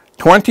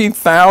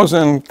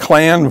 20,000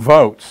 Klan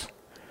votes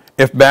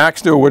if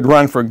Baxter would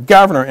run for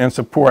governor and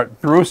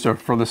support Brewster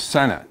for the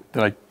Senate.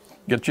 Did I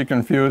get you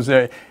confused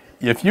there?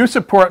 If you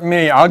support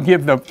me, I'll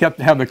have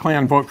the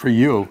Klan vote for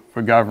you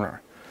for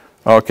governor.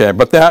 Okay,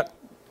 but that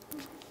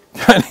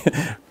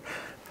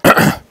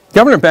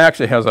Governor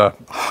Baxter has a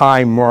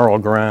high moral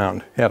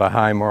ground. Had a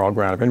high moral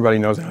ground. If anybody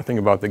knows anything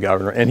about the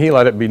governor, and he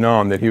let it be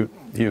known that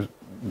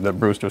that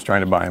Brewster was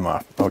trying to buy him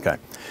off. Okay.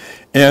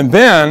 And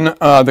then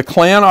the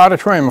Klan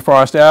Auditorium on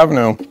Forest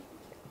Avenue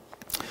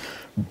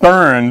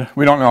burned.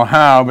 We don't know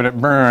how, but it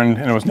burned,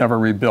 and it was never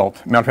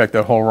rebuilt. Matter of fact,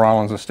 the whole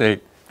Rollins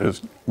estate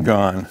is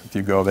gone. If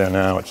you go there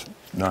now, it's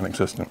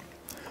non-existent.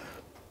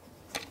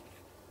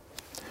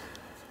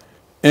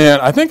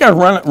 And I think I've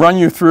run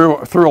you through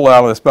a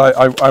lot of this, but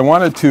I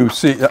wanted to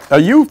see. Are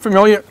you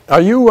familiar? Are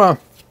you?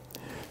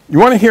 You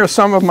want to hear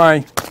some of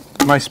my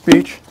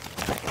speech?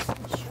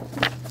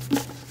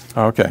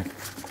 Okay.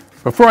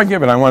 Before I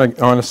give it, I want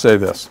to say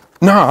this.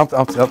 No,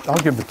 I'll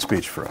give the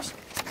speech first.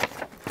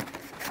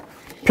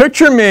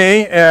 Picture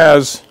me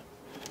as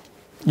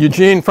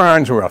Eugene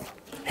Farnsworth,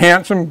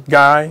 handsome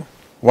guy,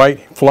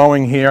 white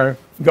flowing hair,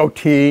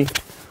 goatee,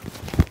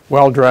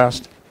 well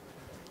dressed.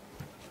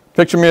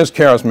 Picture me as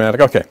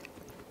charismatic. Okay.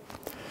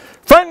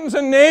 Friends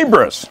and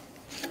neighbors,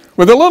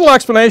 with a little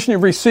explanation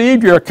you've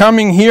received, your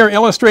coming here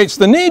illustrates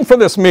the need for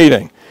this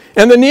meeting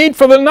and the need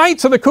for the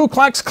Knights of the Ku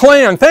Klux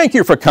Klan. Thank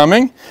you for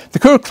coming. The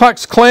Ku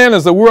Klux Klan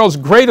is the world's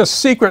greatest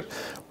secret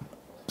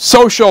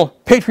social,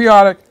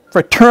 patriotic,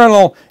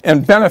 fraternal,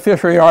 and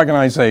beneficiary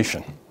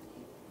organization.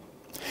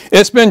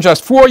 It's been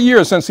just 4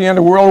 years since the end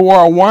of World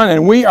War I,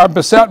 and we are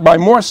beset by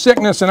more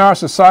sickness in our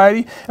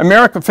society.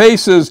 America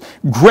faces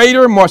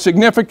greater, more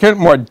significant,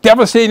 more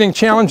devastating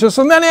challenges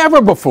than ever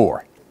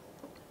before.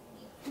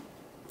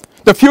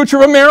 The future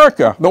of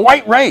America, the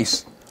white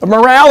race, of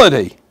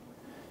morality,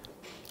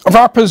 of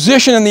our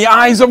position in the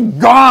eyes of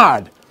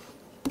God,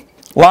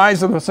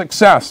 lies in the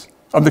success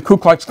of the Ku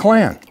Klux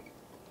Klan.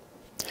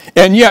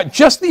 And yet,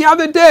 just the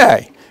other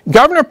day,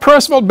 Governor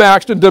Percival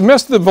Baxter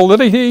dismissed the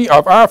validity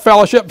of our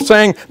fellowship,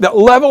 saying that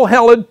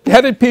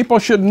level-headed people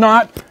should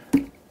not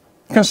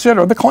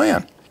consider the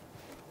Klan.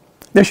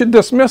 They should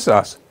dismiss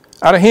us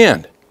out of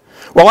hand.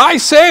 Well, I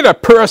say to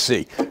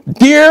Percy,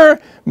 dear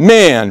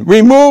man,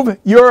 remove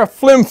your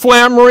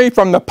flimflammery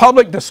from the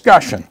public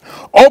discussion.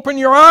 Open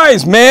your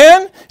eyes,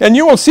 man, and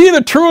you will see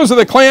the truths of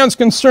the Klan's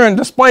concern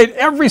displayed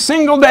every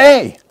single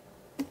day.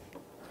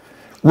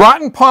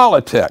 Rotten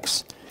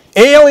politics,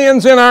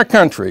 aliens in our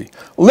country,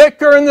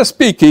 liquor in the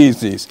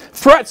speakeasies,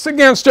 threats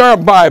against our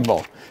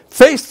Bible.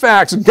 Face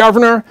facts,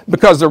 Governor,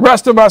 because the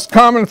rest of us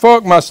common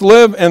folk must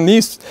live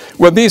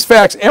with these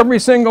facts every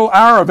single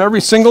hour of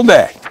every single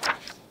day.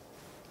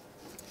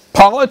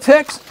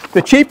 Politics,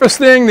 the cheapest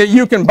thing that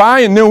you can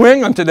buy in New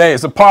England today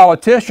is a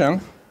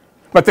politician.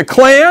 But the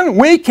Klan,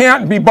 we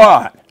can't be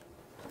bought.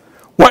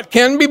 What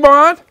can be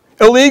bought?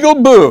 Illegal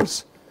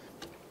booze.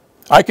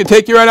 I could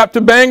take you right up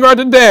to Bangor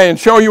today and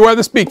show you where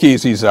the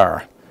speakeasies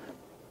are.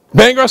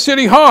 Bangor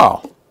City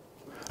Hall.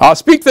 I'll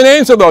speak the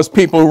names of those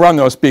people who run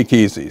those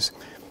speakeasies.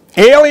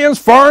 Aliens,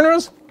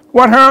 foreigners,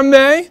 what harm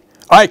they?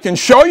 I can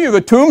show you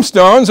the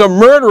tombstones of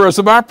murderers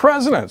of our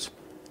presidents.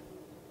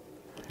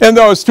 And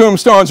those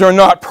tombstones are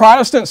not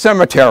Protestant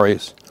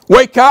cemeteries.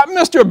 Wake up,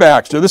 Mr.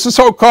 Baxter. This is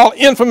so-called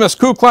infamous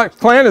Ku Klux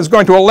Klan is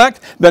going to elect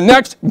the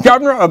next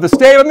governor of the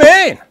state of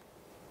Maine.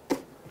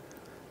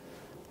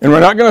 And we're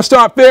not going to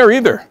stop there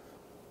either.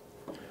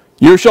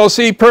 You shall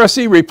see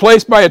Percy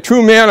replaced by a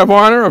true man of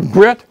honor, of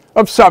grit,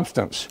 of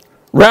substance,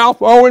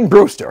 Ralph Owen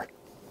Brewster.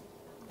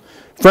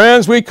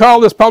 Friends, we call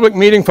this public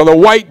meeting for the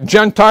white,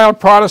 Gentile,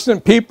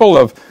 Protestant people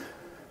of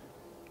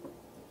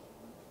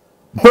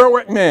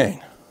Berwick,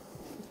 Maine.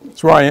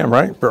 That's where I am,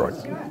 right? Berwick.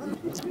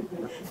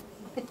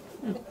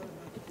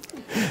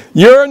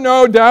 You're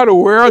no doubt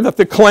aware that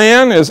the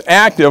Klan is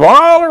active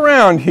all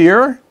around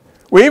here.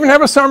 We even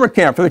have a summer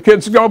camp for the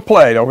kids to go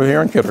play over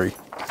here in Kittery,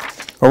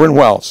 or in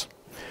Wells.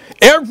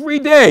 Every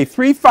day,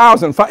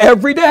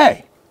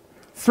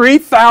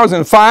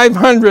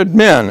 3,500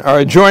 men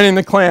are joining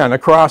the Klan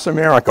across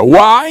America.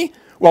 Why?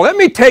 Well, let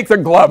me take the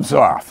gloves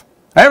off.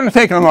 I haven't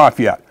taken them off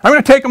yet. I'm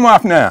going to take them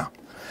off now.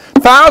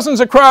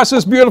 Thousands across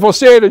this beautiful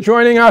state are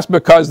joining us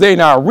because they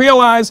now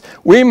realize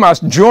we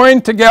must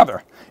join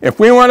together if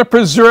we want to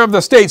preserve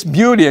the state's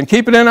beauty and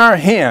keep it in our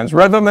hands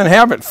rather than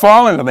have it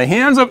fall into the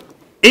hands of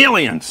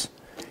aliens.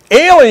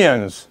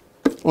 Aliens,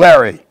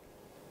 Larry.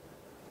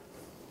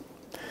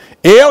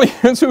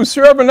 Aliens who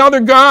serve another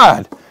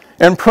God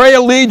and pray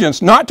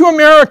allegiance not to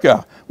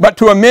America, but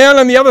to a man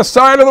on the other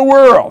side of the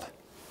world.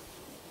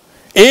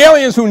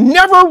 Aliens who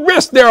never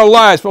risked their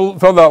lives for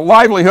the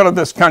livelihood of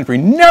this country,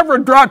 never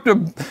dropped a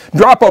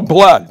drop of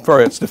blood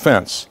for its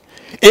defense.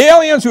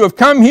 Aliens who have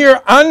come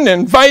here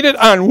uninvited,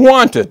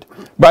 unwanted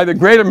by the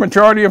greater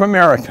majority of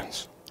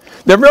Americans.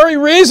 The very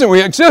reason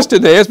we exist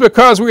today is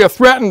because we are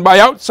threatened by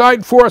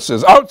outside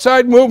forces,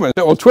 outside movements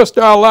that will twist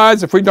our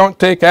lives if we don't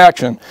take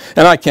action.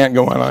 And I can't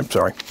go on, I'm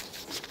sorry.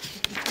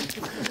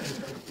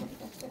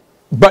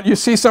 But you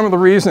see some of the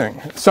reasoning,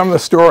 some of the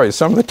stories,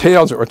 some of the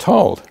tales that were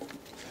told.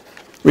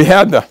 We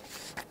had the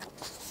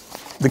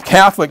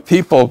Catholic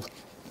people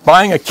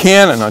buying a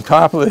cannon on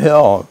top of the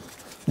hill,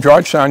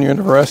 Georgetown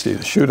University,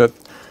 to shoot at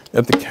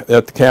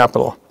the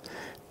Capitol.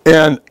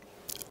 And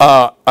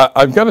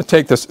I've got to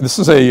take this. This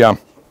is a...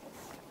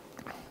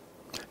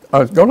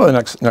 go to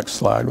the next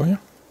slide, will you?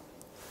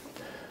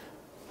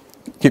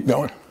 Keep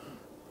going.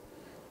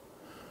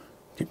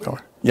 Keep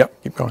going.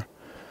 Yep, keep going.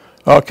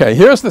 Okay,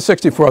 here's the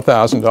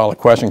 $64,000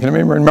 question. Can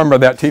anybody remember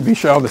that TV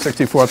show, the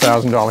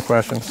 $64,000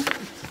 question?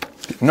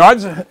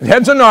 Nods,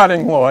 heads are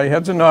nodding, Loy.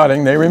 Heads are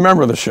nodding. They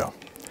remember the show.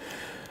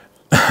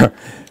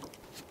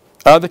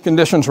 Are the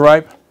conditions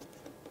ripe?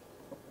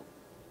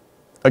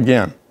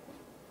 Again.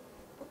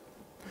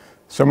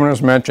 Someone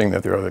was mentioning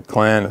that the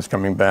Klan is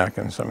coming back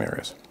in some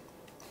areas.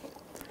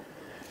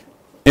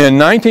 In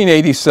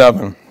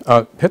 1987,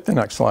 hit the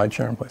next slide,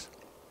 Sharon, please.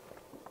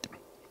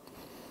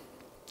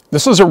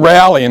 This was a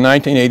rally in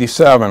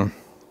 1987.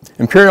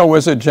 Imperial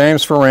Wizard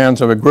James Ferrans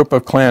of a group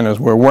of Klanners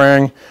were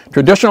wearing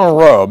traditional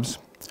robes,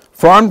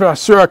 formed a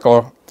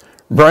circle,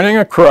 burning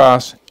a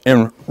cross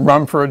in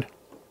Rumford,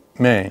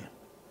 Maine,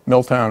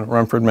 Milltown,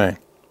 Rumford, Maine.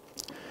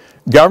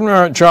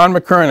 Governor John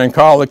McKernan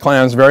called the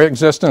Klan's very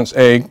existence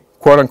a,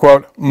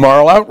 quote-unquote,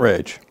 moral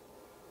outrage.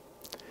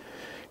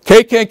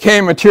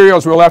 KKK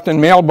materials were left in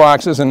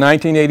mailboxes in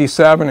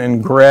 1987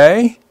 in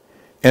Gray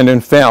and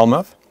in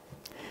Falmouth.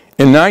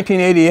 In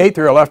 1988,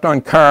 they were left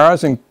on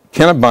cars in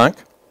Kennebunk.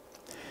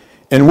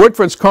 In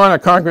Woodford's Corner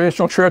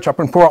Congregational Church up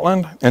in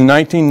Portland in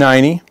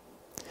 1990.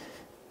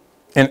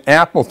 In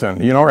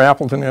Appleton, you know where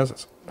Appleton is?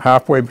 It's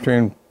halfway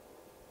between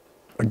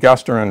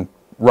Augusta and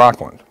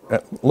Rockland.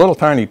 A little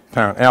tiny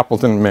town,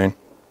 Appleton, Maine.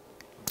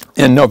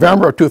 In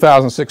November of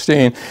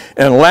 2016,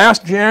 and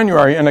last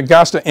January in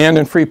Augusta and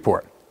in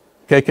Freeport.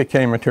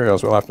 KKK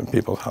materials were left in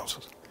people's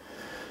houses.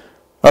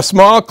 A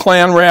small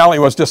Klan rally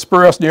was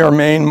dispersed near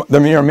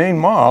the Maine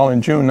Mall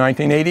in June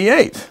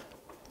 1988.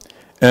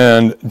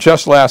 And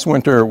just last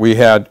winter, we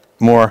had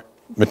more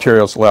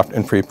materials left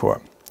in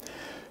Freeport.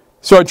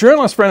 So a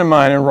journalist friend of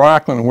mine in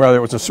Rockland, where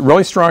there was a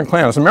really strong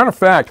Klan, as a matter of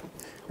fact,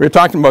 we were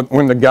talking about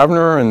when the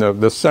governor and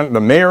the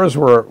mayors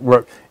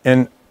were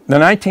in the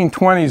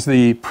 1920s,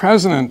 the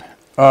president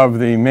of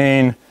the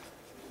Maine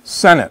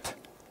Senate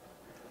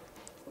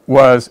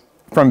was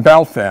from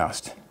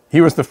Belfast. He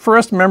was the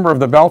first member of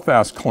the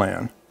Belfast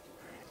Klan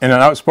and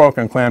an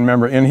outspoken Klan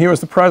member, and he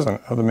was the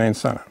president of the Maine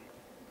Senate.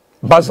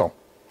 Buzzell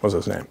was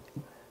his name.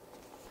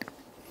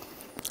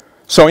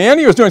 So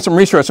Andy was doing some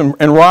research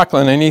in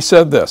Rockland, and he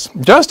said this.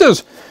 Just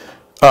as,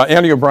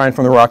 Andy O'Brien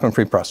from the Rockland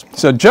Free Press,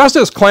 said, just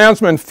as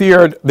Klansmen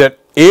feared that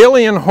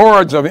alien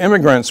hordes of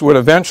immigrants would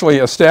eventually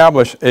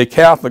establish a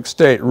Catholic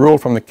state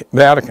ruled from the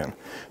Vatican,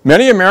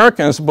 many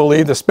Americans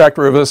believe the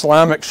specter of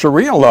Islamic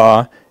Sharia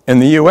law in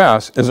the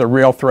U.S. is a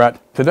real threat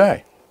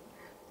today.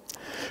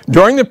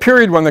 During the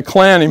period when the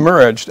Klan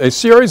emerged, a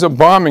series of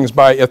bombings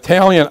by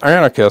Italian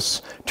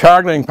anarchists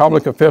targeting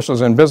public officials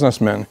and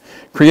businessmen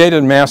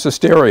created mass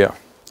hysteria.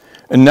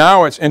 And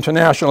now it's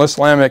international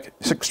Islamic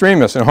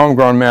extremists and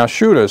homegrown mass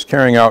shooters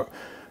carrying out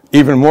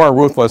even more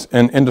ruthless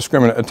and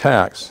indiscriminate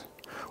attacks.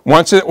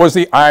 Once it was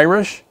the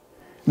Irish,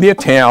 the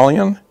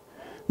Italian,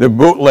 the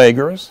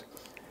bootleggers,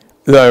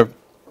 the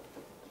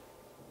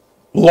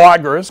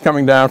loggers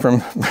coming down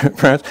from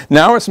France.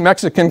 Now it's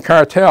Mexican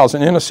cartels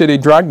and inner-city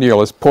drug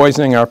dealers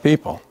poisoning our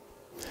people.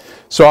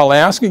 So I'll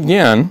ask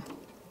again,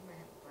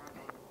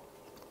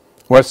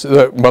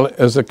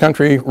 Is the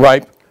country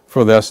ripe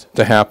for this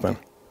to happen?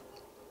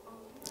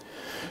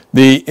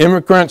 The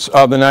immigrants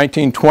of the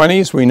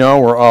 1920s, we know,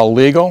 were all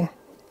legal.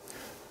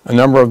 A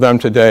number of them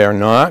today are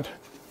not.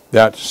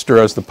 That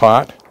stirs the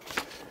pot.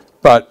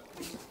 But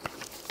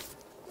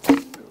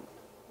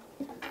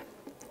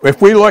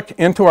if we look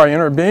into our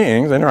inner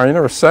beings, into our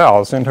inner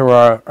selves, into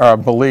our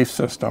belief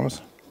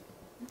systems,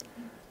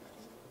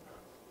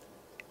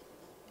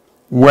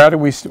 where do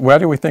we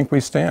think we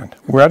stand?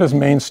 Where does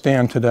Maine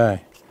stand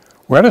today?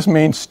 Where does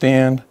Maine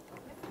stand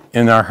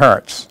in our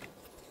hearts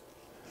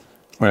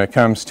when it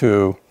comes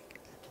to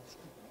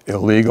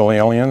illegal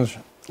aliens,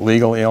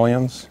 legal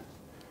aliens?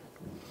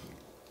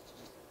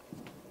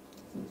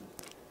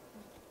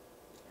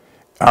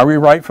 Are we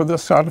right for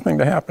this sort of thing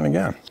to happen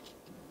again?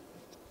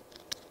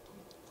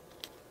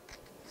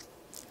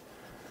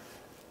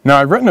 Now,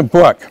 I've written a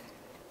book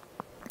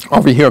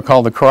over here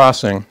called The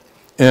Crossing,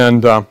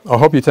 and I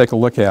hope you take a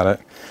look at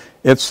it.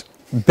 It's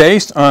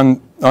based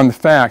on the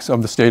facts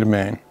of the state of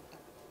Maine.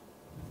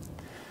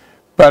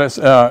 But it's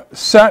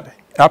set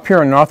up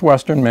here in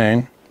northwestern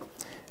Maine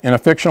in a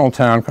fictional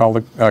town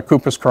called the Ku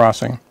Klux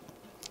Crossing.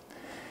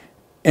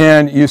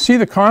 And you see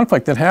the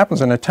conflict that happens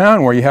in a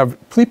town where you have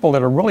people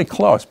that are really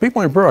close.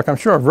 People in Berwick, I'm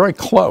sure, are very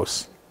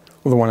close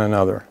with one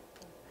another.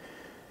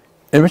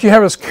 And but you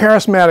have this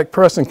charismatic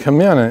person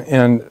come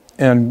in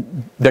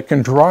and that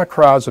can draw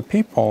crowds of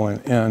people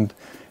and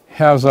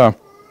has a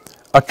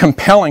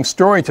compelling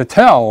story to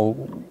tell.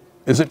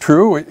 Is it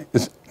true?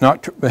 Is it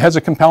not true? It has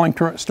a compelling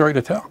story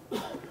to tell.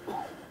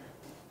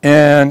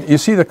 And you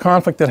see the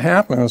conflict that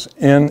happens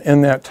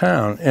in that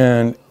town,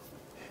 and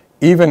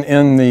even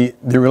in the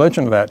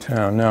religion of that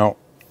town. Now,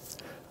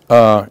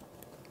 I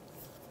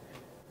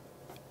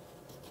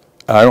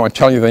don't want to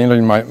tell you the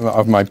ending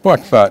of my book,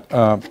 but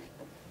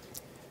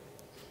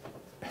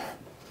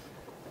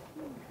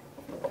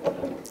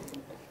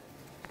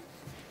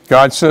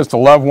God says to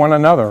love one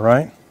another,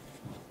 right?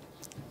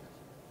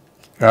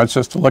 God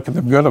says to look at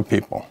the good of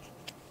people.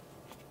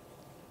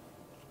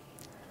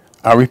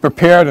 Are we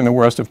prepared in the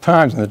worst of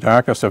times, in the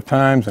darkest of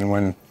times, and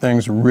when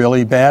things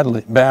really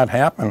bad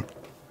happen,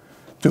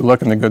 to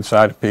look on the good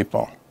side of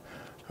people?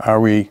 Are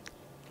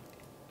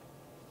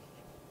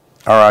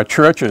our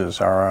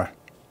churches, are our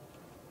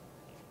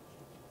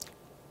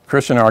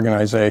Christian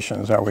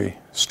organizations, are we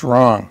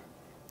strong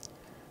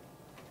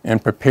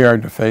and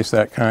prepared to face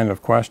that kind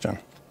of question?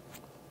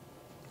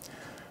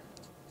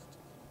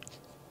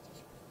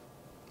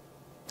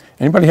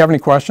 Anybody have any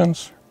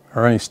questions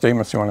or any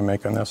statements you want to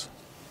make on this?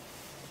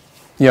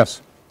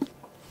 Yes?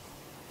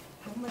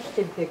 How much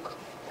did the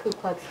Ku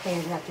Klux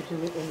Klan have to do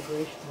with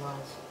immigration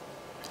laws?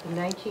 In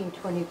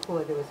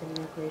 1924, there was an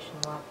immigration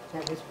law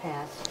that was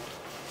passed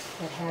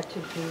that had to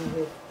do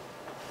with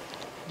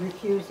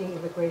refusing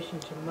immigration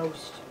to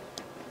most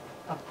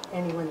of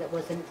anyone that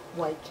wasn't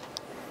white.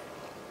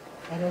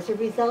 And as a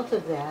result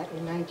of that,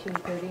 in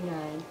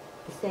 1939,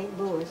 the St.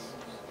 Louis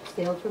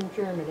sailed from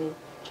Germany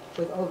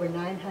with over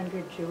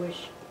 900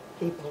 Jewish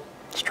people.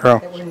 It's true.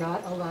 That were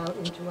not allowed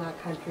into our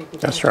country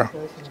because That's true. of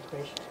those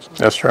immigration laws.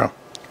 That's true.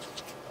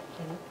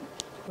 And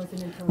it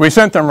wasn't until We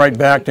sent them right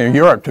back to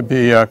Europe to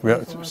be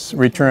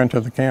returned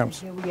to the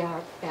camps. Here we are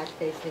back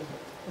facing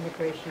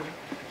immigration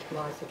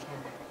laws again.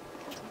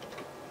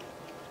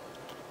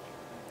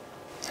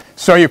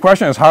 So your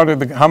question is,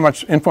 how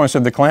much influence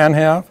did the Klan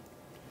have?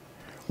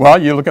 Well,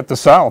 you look at the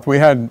South. We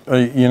had,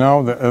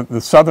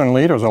 the Southern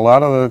leaders, a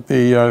lot of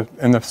the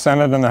in the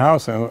Senate and the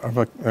House of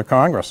the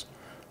Congress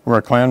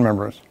were Klan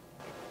members.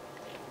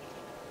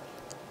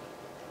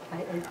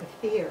 The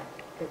fear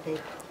that they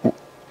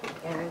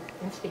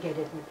instigated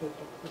in the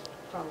people was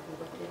probably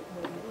what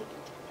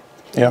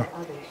they Yeah.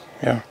 others.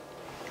 Yeah.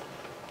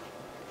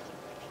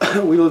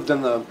 We lived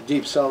in the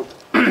Deep South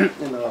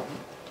in the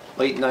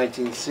late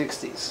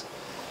 1960s,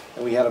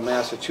 and we had a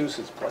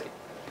Massachusetts plate.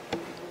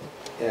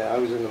 Yeah, I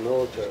was in the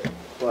military,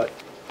 but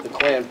the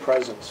Klan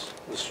presence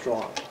was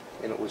strong,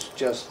 and it was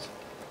just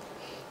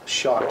a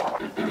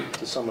shock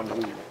to someone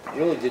who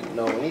really didn't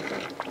know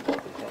anything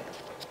about the Klan.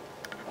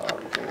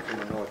 Came from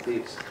the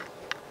Northeast,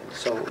 and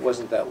so it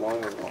wasn't that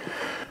long ago.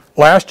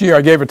 Last year,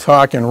 I gave a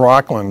talk in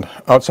Rockland,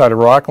 outside of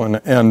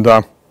Rockland, and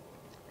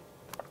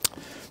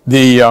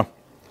the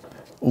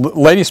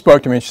lady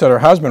spoke to me. She said her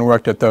husband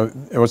worked at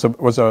was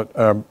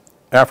a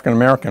African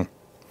American,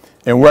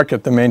 and worked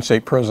at the Maine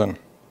State Prison.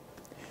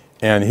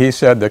 And he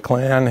said the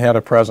Klan had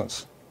a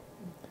presence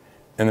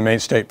in the Maine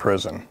State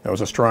Prison. There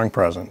was a strong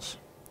presence,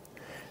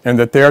 and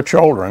that their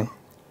children,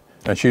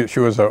 and she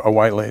was a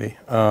white lady,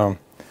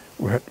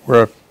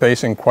 were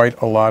facing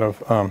quite a lot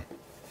of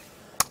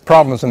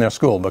problems in their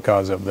school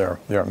because of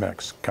their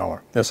mixed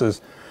color. This is,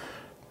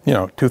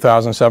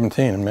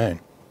 2017 in Maine.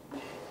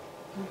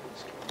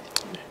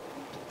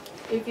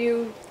 If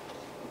you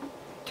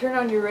turn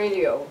on your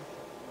radio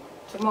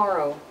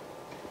tomorrow,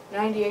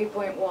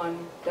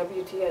 98.1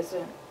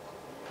 WTSN,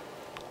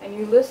 and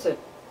you listen,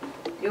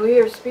 you'll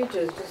hear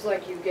speeches just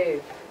like you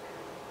gave.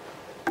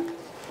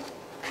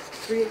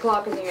 3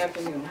 o'clock in the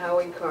afternoon,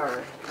 Howie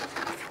Carr.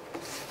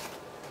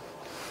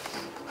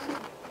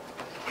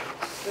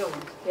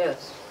 Villains,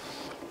 yes.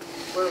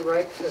 We're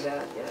ripe for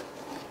that yet.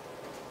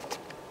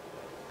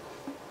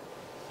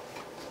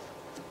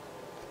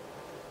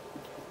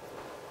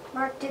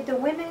 Mark, did the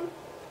women,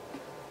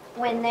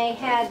 when they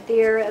had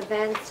their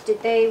events,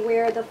 did they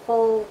wear the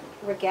full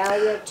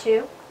regalia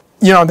too?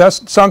 You know,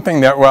 that's something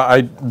that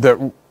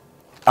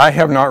I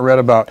have not read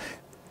about.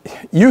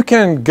 You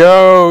can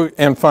go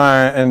and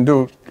find and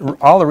do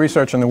all the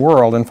research in the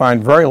world and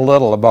find very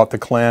little about the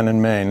Klan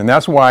in Maine, and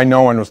that's why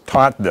no one was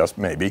taught this,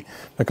 maybe,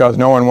 because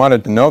no one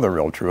wanted to know the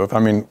real truth. I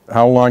mean,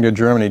 how long did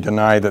Germany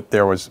deny that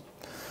there was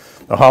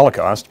the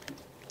Holocaust?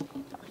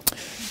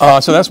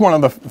 So that's one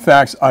of the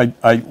facts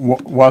I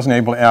wasn't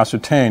able to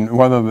ascertain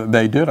whether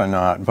they did or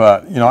not.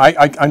 But you know,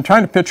 I'm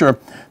trying to picture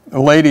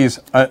the ladies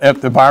at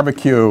the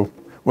barbecue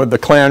with the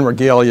Klan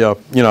regalia,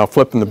 you know,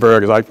 flipping the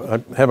burgers. I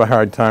have a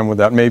hard time with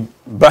that. Maybe,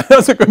 but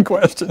that's a good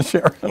question,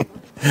 Sharon.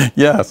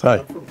 Yes, hi.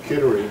 I'm from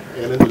Kittery,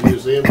 and in the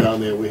museum down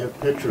there, we have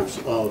pictures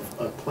of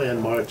a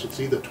Klan march. It's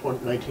either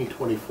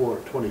 1924 or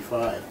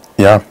 25.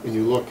 Yeah. And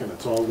you look, and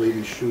it's all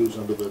ladies' shoes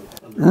under the...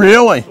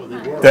 Really? So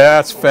they were.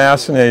 That's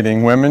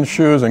fascinating. Women's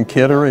shoes in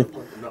Kittery.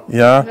 No,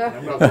 Yeah.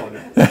 I'm not going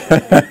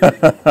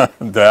there.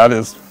 That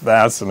is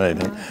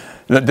fascinating.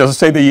 Does it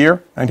say the year?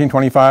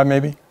 1925,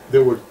 maybe?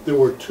 There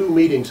were two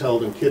meetings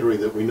held in Kittery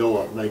that we know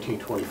of,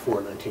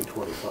 1924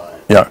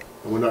 1925. Yeah.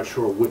 And we're not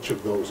sure which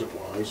of those it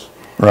was.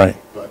 Right.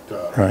 But,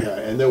 Right. yeah,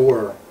 and there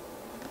were,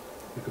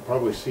 you could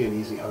probably see an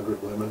easy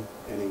 100 women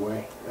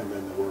anyway, and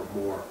then there were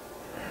more.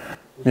 It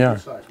was a Yeah.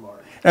 good-sized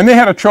march. And they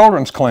had a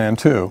children's Klan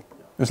too.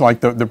 It's like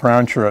the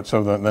brown shirts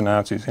of the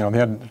Nazis. You know, they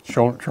had a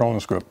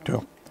children's group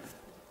too.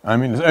 I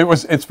mean,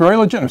 it's very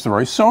legitimate. It's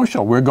very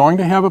social. We're going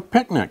to have a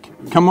picnic.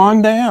 Come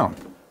on down.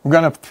 We're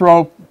going to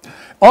throw.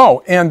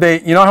 Oh, and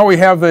they. You know how we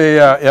have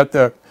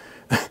the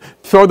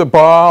throw the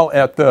ball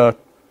at the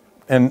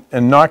and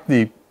knock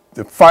the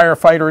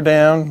firefighter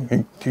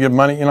down to give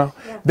money. You know,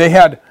 yeah. They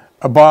had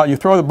a ball. You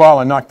throw the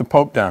ball and knock the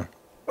Pope down.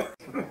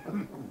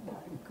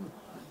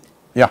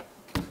 Yeah,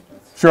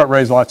 sure, it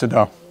raised lots of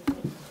dough.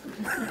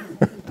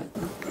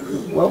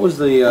 What was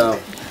the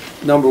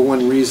number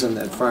one reason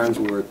that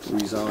Farnsworth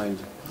resigned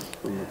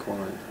from the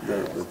Klan?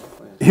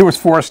 He was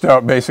forced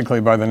out basically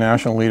by the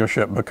national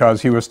leadership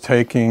because he was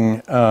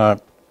taking,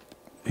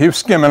 he was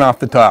skimming off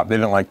the top. They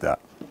didn't like that.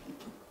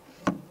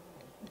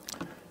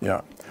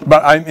 Yeah,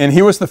 but and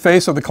he was the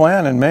face of the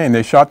Klan in Maine.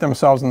 They shot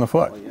themselves in the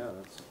foot. Oh,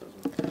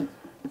 yeah,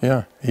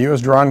 yeah, he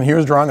was drawing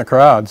the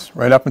crowds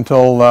right up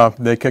until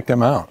they kicked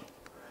him out.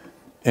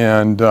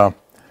 And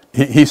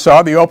he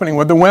saw the opening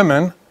with the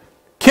women,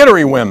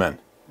 Kittery women.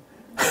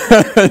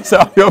 He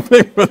saw the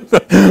opening with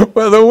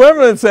the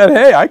women and said,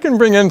 "Hey, I can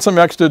bring in some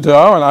extra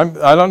dough," and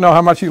I don't know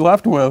how much he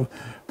left with,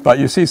 but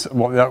you see,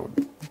 well,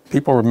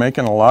 people were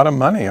making a lot of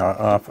money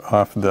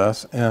off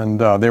this, and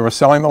they were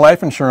selling the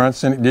life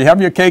insurance. And do you have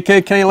your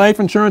KKK life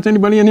insurance?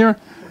 Anybody in here?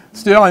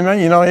 Still, I mean,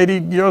 you know, 80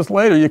 years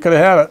later, you could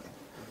have had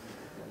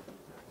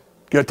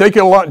it. Take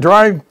your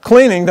dry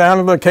cleaning down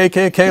to the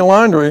KKK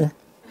laundry.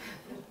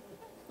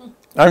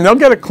 I mean, they'll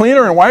get it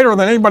cleaner and whiter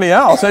than anybody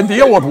else. They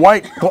deal with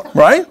white,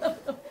 right?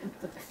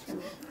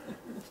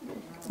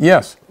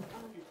 Yes.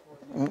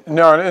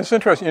 No, it's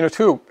interesting, you know,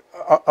 too,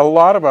 a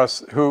lot of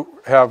us who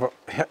have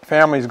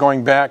families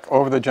going back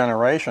over the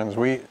generations,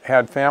 we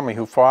had family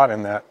who fought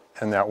in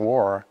that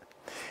war.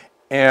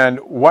 And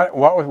what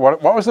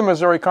was the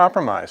Missouri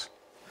Compromise?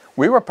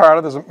 We were part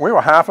of this, we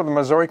were half of the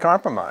Missouri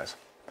Compromise.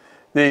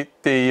 The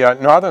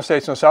northern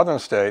states and southern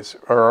states,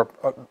 or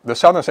the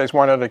southern states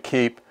wanted to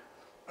keep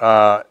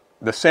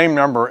the same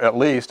number at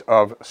least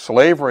of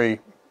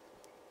slavery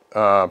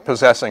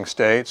possessing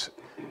states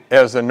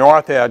as the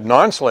North had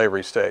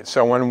non-slavery states.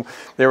 So when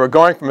they were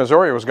going,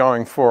 Missouri was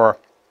going for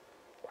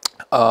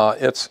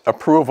its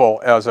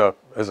approval as a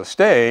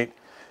state.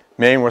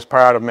 Maine was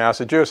part of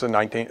Massachusetts.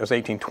 It was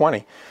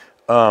 1820,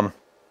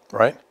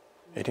 right?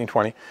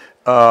 1820.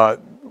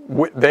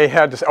 They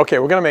had to say, okay,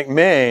 we're going to make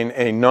Maine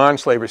a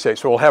non-slavery state,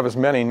 so we'll have as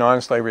many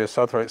non-slavery as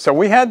Southern. So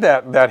we had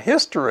that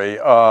history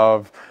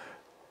of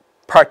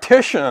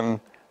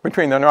partition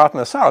between the North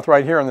and the South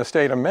right here in the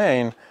state of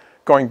Maine,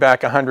 going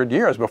back 100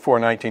 years before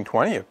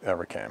 1920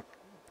 ever came.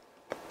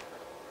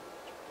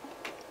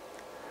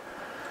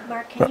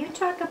 Mark, can you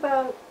talk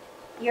about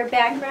your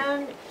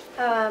background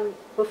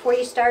before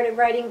you started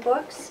writing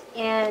books,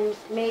 and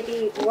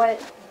maybe what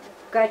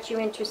got you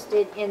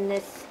interested in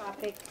this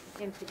topic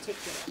in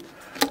particular?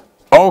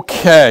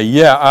 Okay,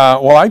 yeah.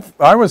 Well,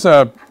 I was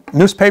a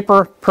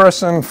newspaper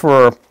person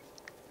for,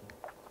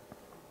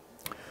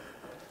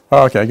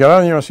 okay, I got out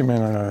of the University of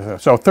Maine-Orono.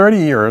 So 30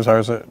 years I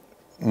was a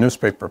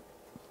newspaper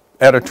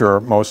editor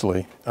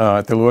mostly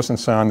at the Lewis and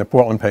Sun, the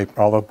Portland paper,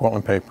 all the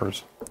Portland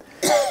papers,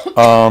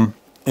 and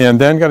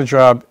then got a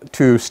job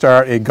to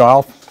start a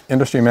golf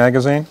industry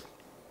magazine.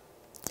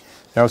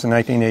 That was in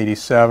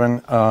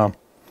 1987.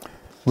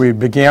 We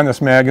began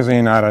this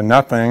magazine out of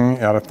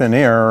nothing, out of thin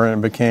air, and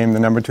it became the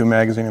 #2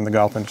 magazine in the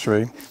golf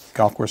industry,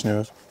 Golf Course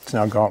News. It's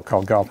now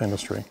called Golf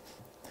Industry.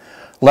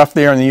 Left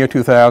there in the year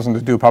 2000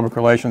 to do public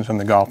relations in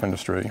the golf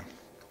industry.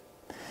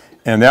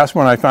 And that's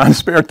when I found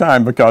spare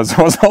time because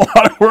there was a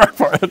lot of work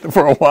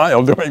for a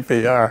while doing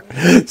PR.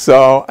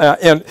 So,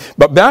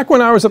 but back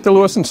when I was at the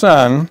Lewis and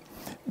Son,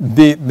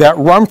 that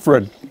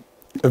Rumford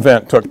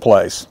event took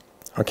place,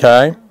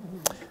 okay?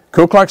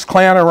 Ku Klux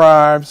Klan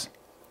arrives,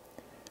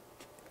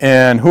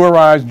 and who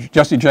arrives?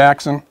 Jesse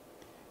Jackson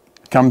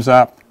comes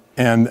up,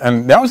 and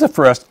that was the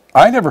first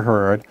I'd ever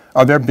heard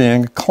of there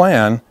being a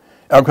Klan.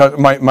 Because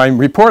my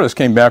reporters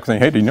came back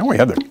saying, hey, do you know we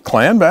had the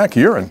Klan back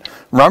here in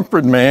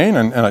Rumford, Maine?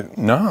 And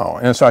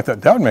no. And so I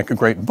thought that would make a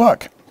great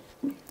book,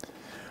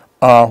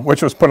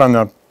 which was put on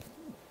the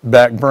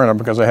back burner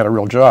because I had a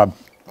real job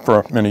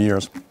for many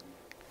years.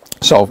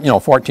 So,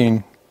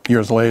 14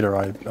 years later,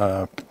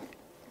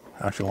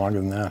 actually longer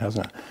than that,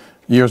 hasn't it?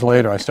 Years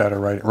later, I started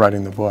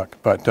writing the book.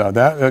 But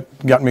that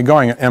got me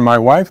going. And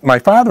my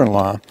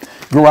father-in-law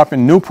grew up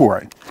in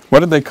Newport. What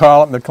did they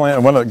call it? The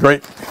Klan, one of the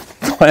great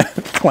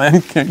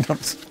Klan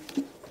kingdoms.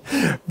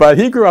 But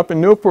he grew up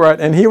in Newport,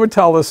 and he would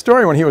tell this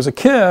story when he was a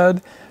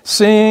kid,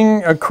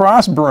 seeing a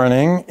cross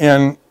burning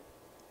in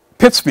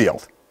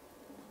Pittsfield,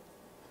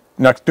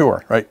 next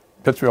door, right?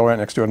 Pittsfield right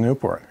next door to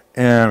Newport.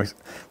 And we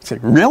say,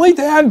 really,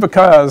 Dad?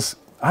 Because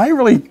I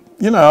really,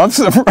 this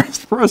is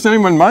the first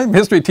anyone, my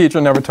history teacher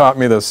never taught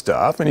me this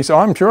stuff. And he said,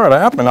 I'm sure it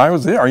happened. I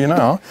was there,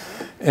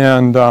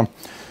 And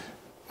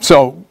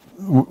so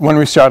when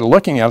we started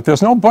looking at it,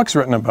 there's no books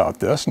written about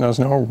this, and there's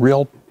no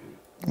real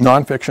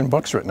nonfiction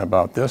books written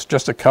about this,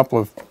 just a couple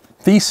of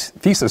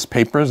thesis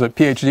papers that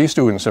PhD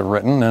students have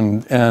written,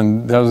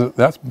 and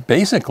that's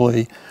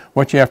basically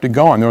what you have to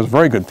go on. There was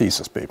very good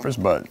thesis papers,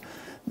 but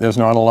there's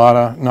not a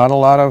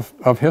lot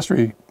of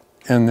history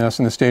in this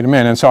in the state of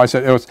Maine. And so I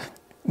said,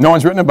 no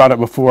one's written about it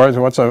before,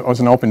 so it was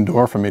an open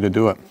door for me to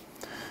do it.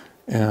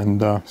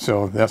 And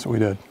so that's what we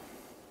did.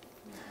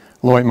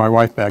 Lloyd, my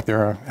wife back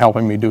there, are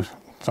helping me do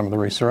some of the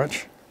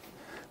research,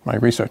 my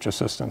research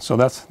assistant. So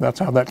that's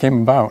how that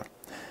came about.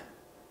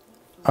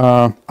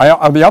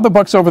 The other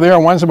books over there,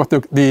 one's about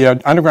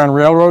the Underground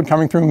Railroad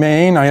coming through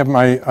Maine. I have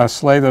my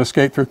slave that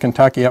escaped through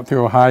Kentucky up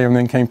through Ohio and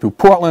then came through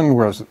Portland,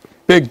 where there's a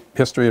big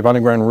history of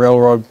Underground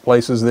Railroad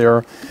places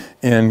there,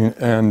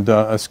 and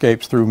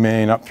escapes through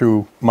Maine up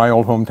through my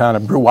old hometown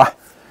of Berwick.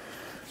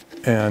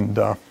 And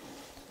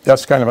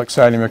that's kind of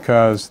exciting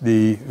because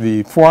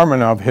the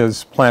foreman of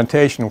his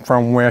plantation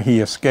from where he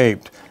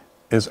escaped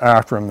is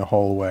after him the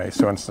whole way.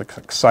 So it's an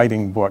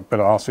exciting book, but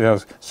it also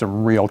has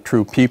some real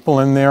true people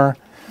in there.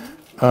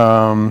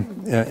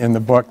 In the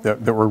book that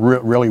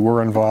really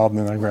were involved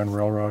in the Underground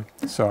Railroad,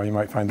 so you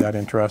might find that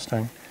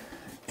interesting.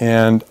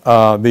 And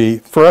my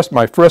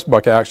first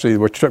book actually,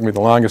 which took me the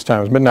longest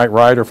time, was Midnight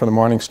Rider for the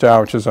Morning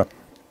Star, which is a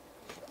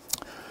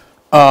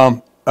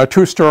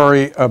true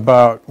story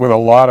with a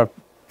lot of,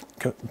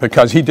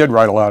 because he did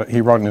write a lot.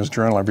 He wrote in his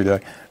journal every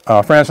day.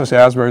 Francis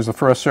Asbury is the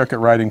first circuit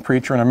riding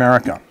preacher in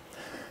America.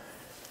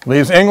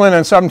 Leaves England in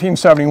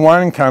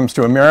 1771, comes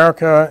to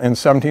America in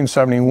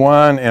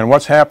 1771, and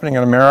what's happening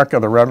in America,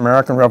 the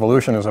American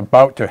Revolution is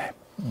about to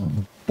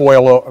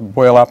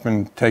boil up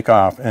and take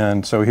off.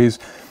 And so he's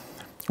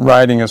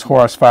riding his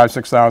horse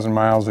 5,000–6,000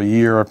 miles a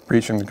year,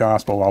 preaching the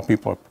gospel while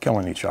people are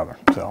killing each other.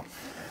 So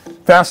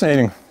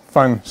fascinating,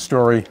 fun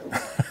story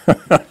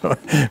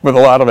with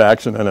a lot of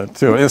action in it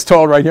too. It's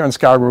told right here in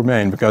Scarborough,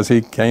 Maine, because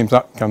he comes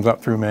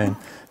up through Maine,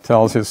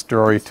 tells his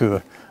story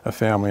to a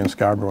family in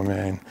Scarborough,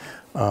 Maine.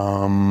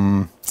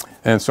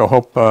 And so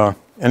hope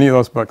any of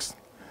those books,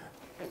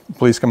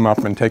 please come up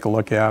and take a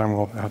look at them.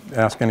 We'll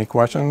ask any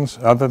questions.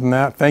 Other than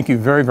that, thank you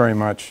very, very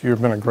much.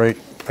 You've been a great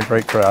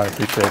crowd. I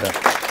appreciate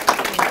it.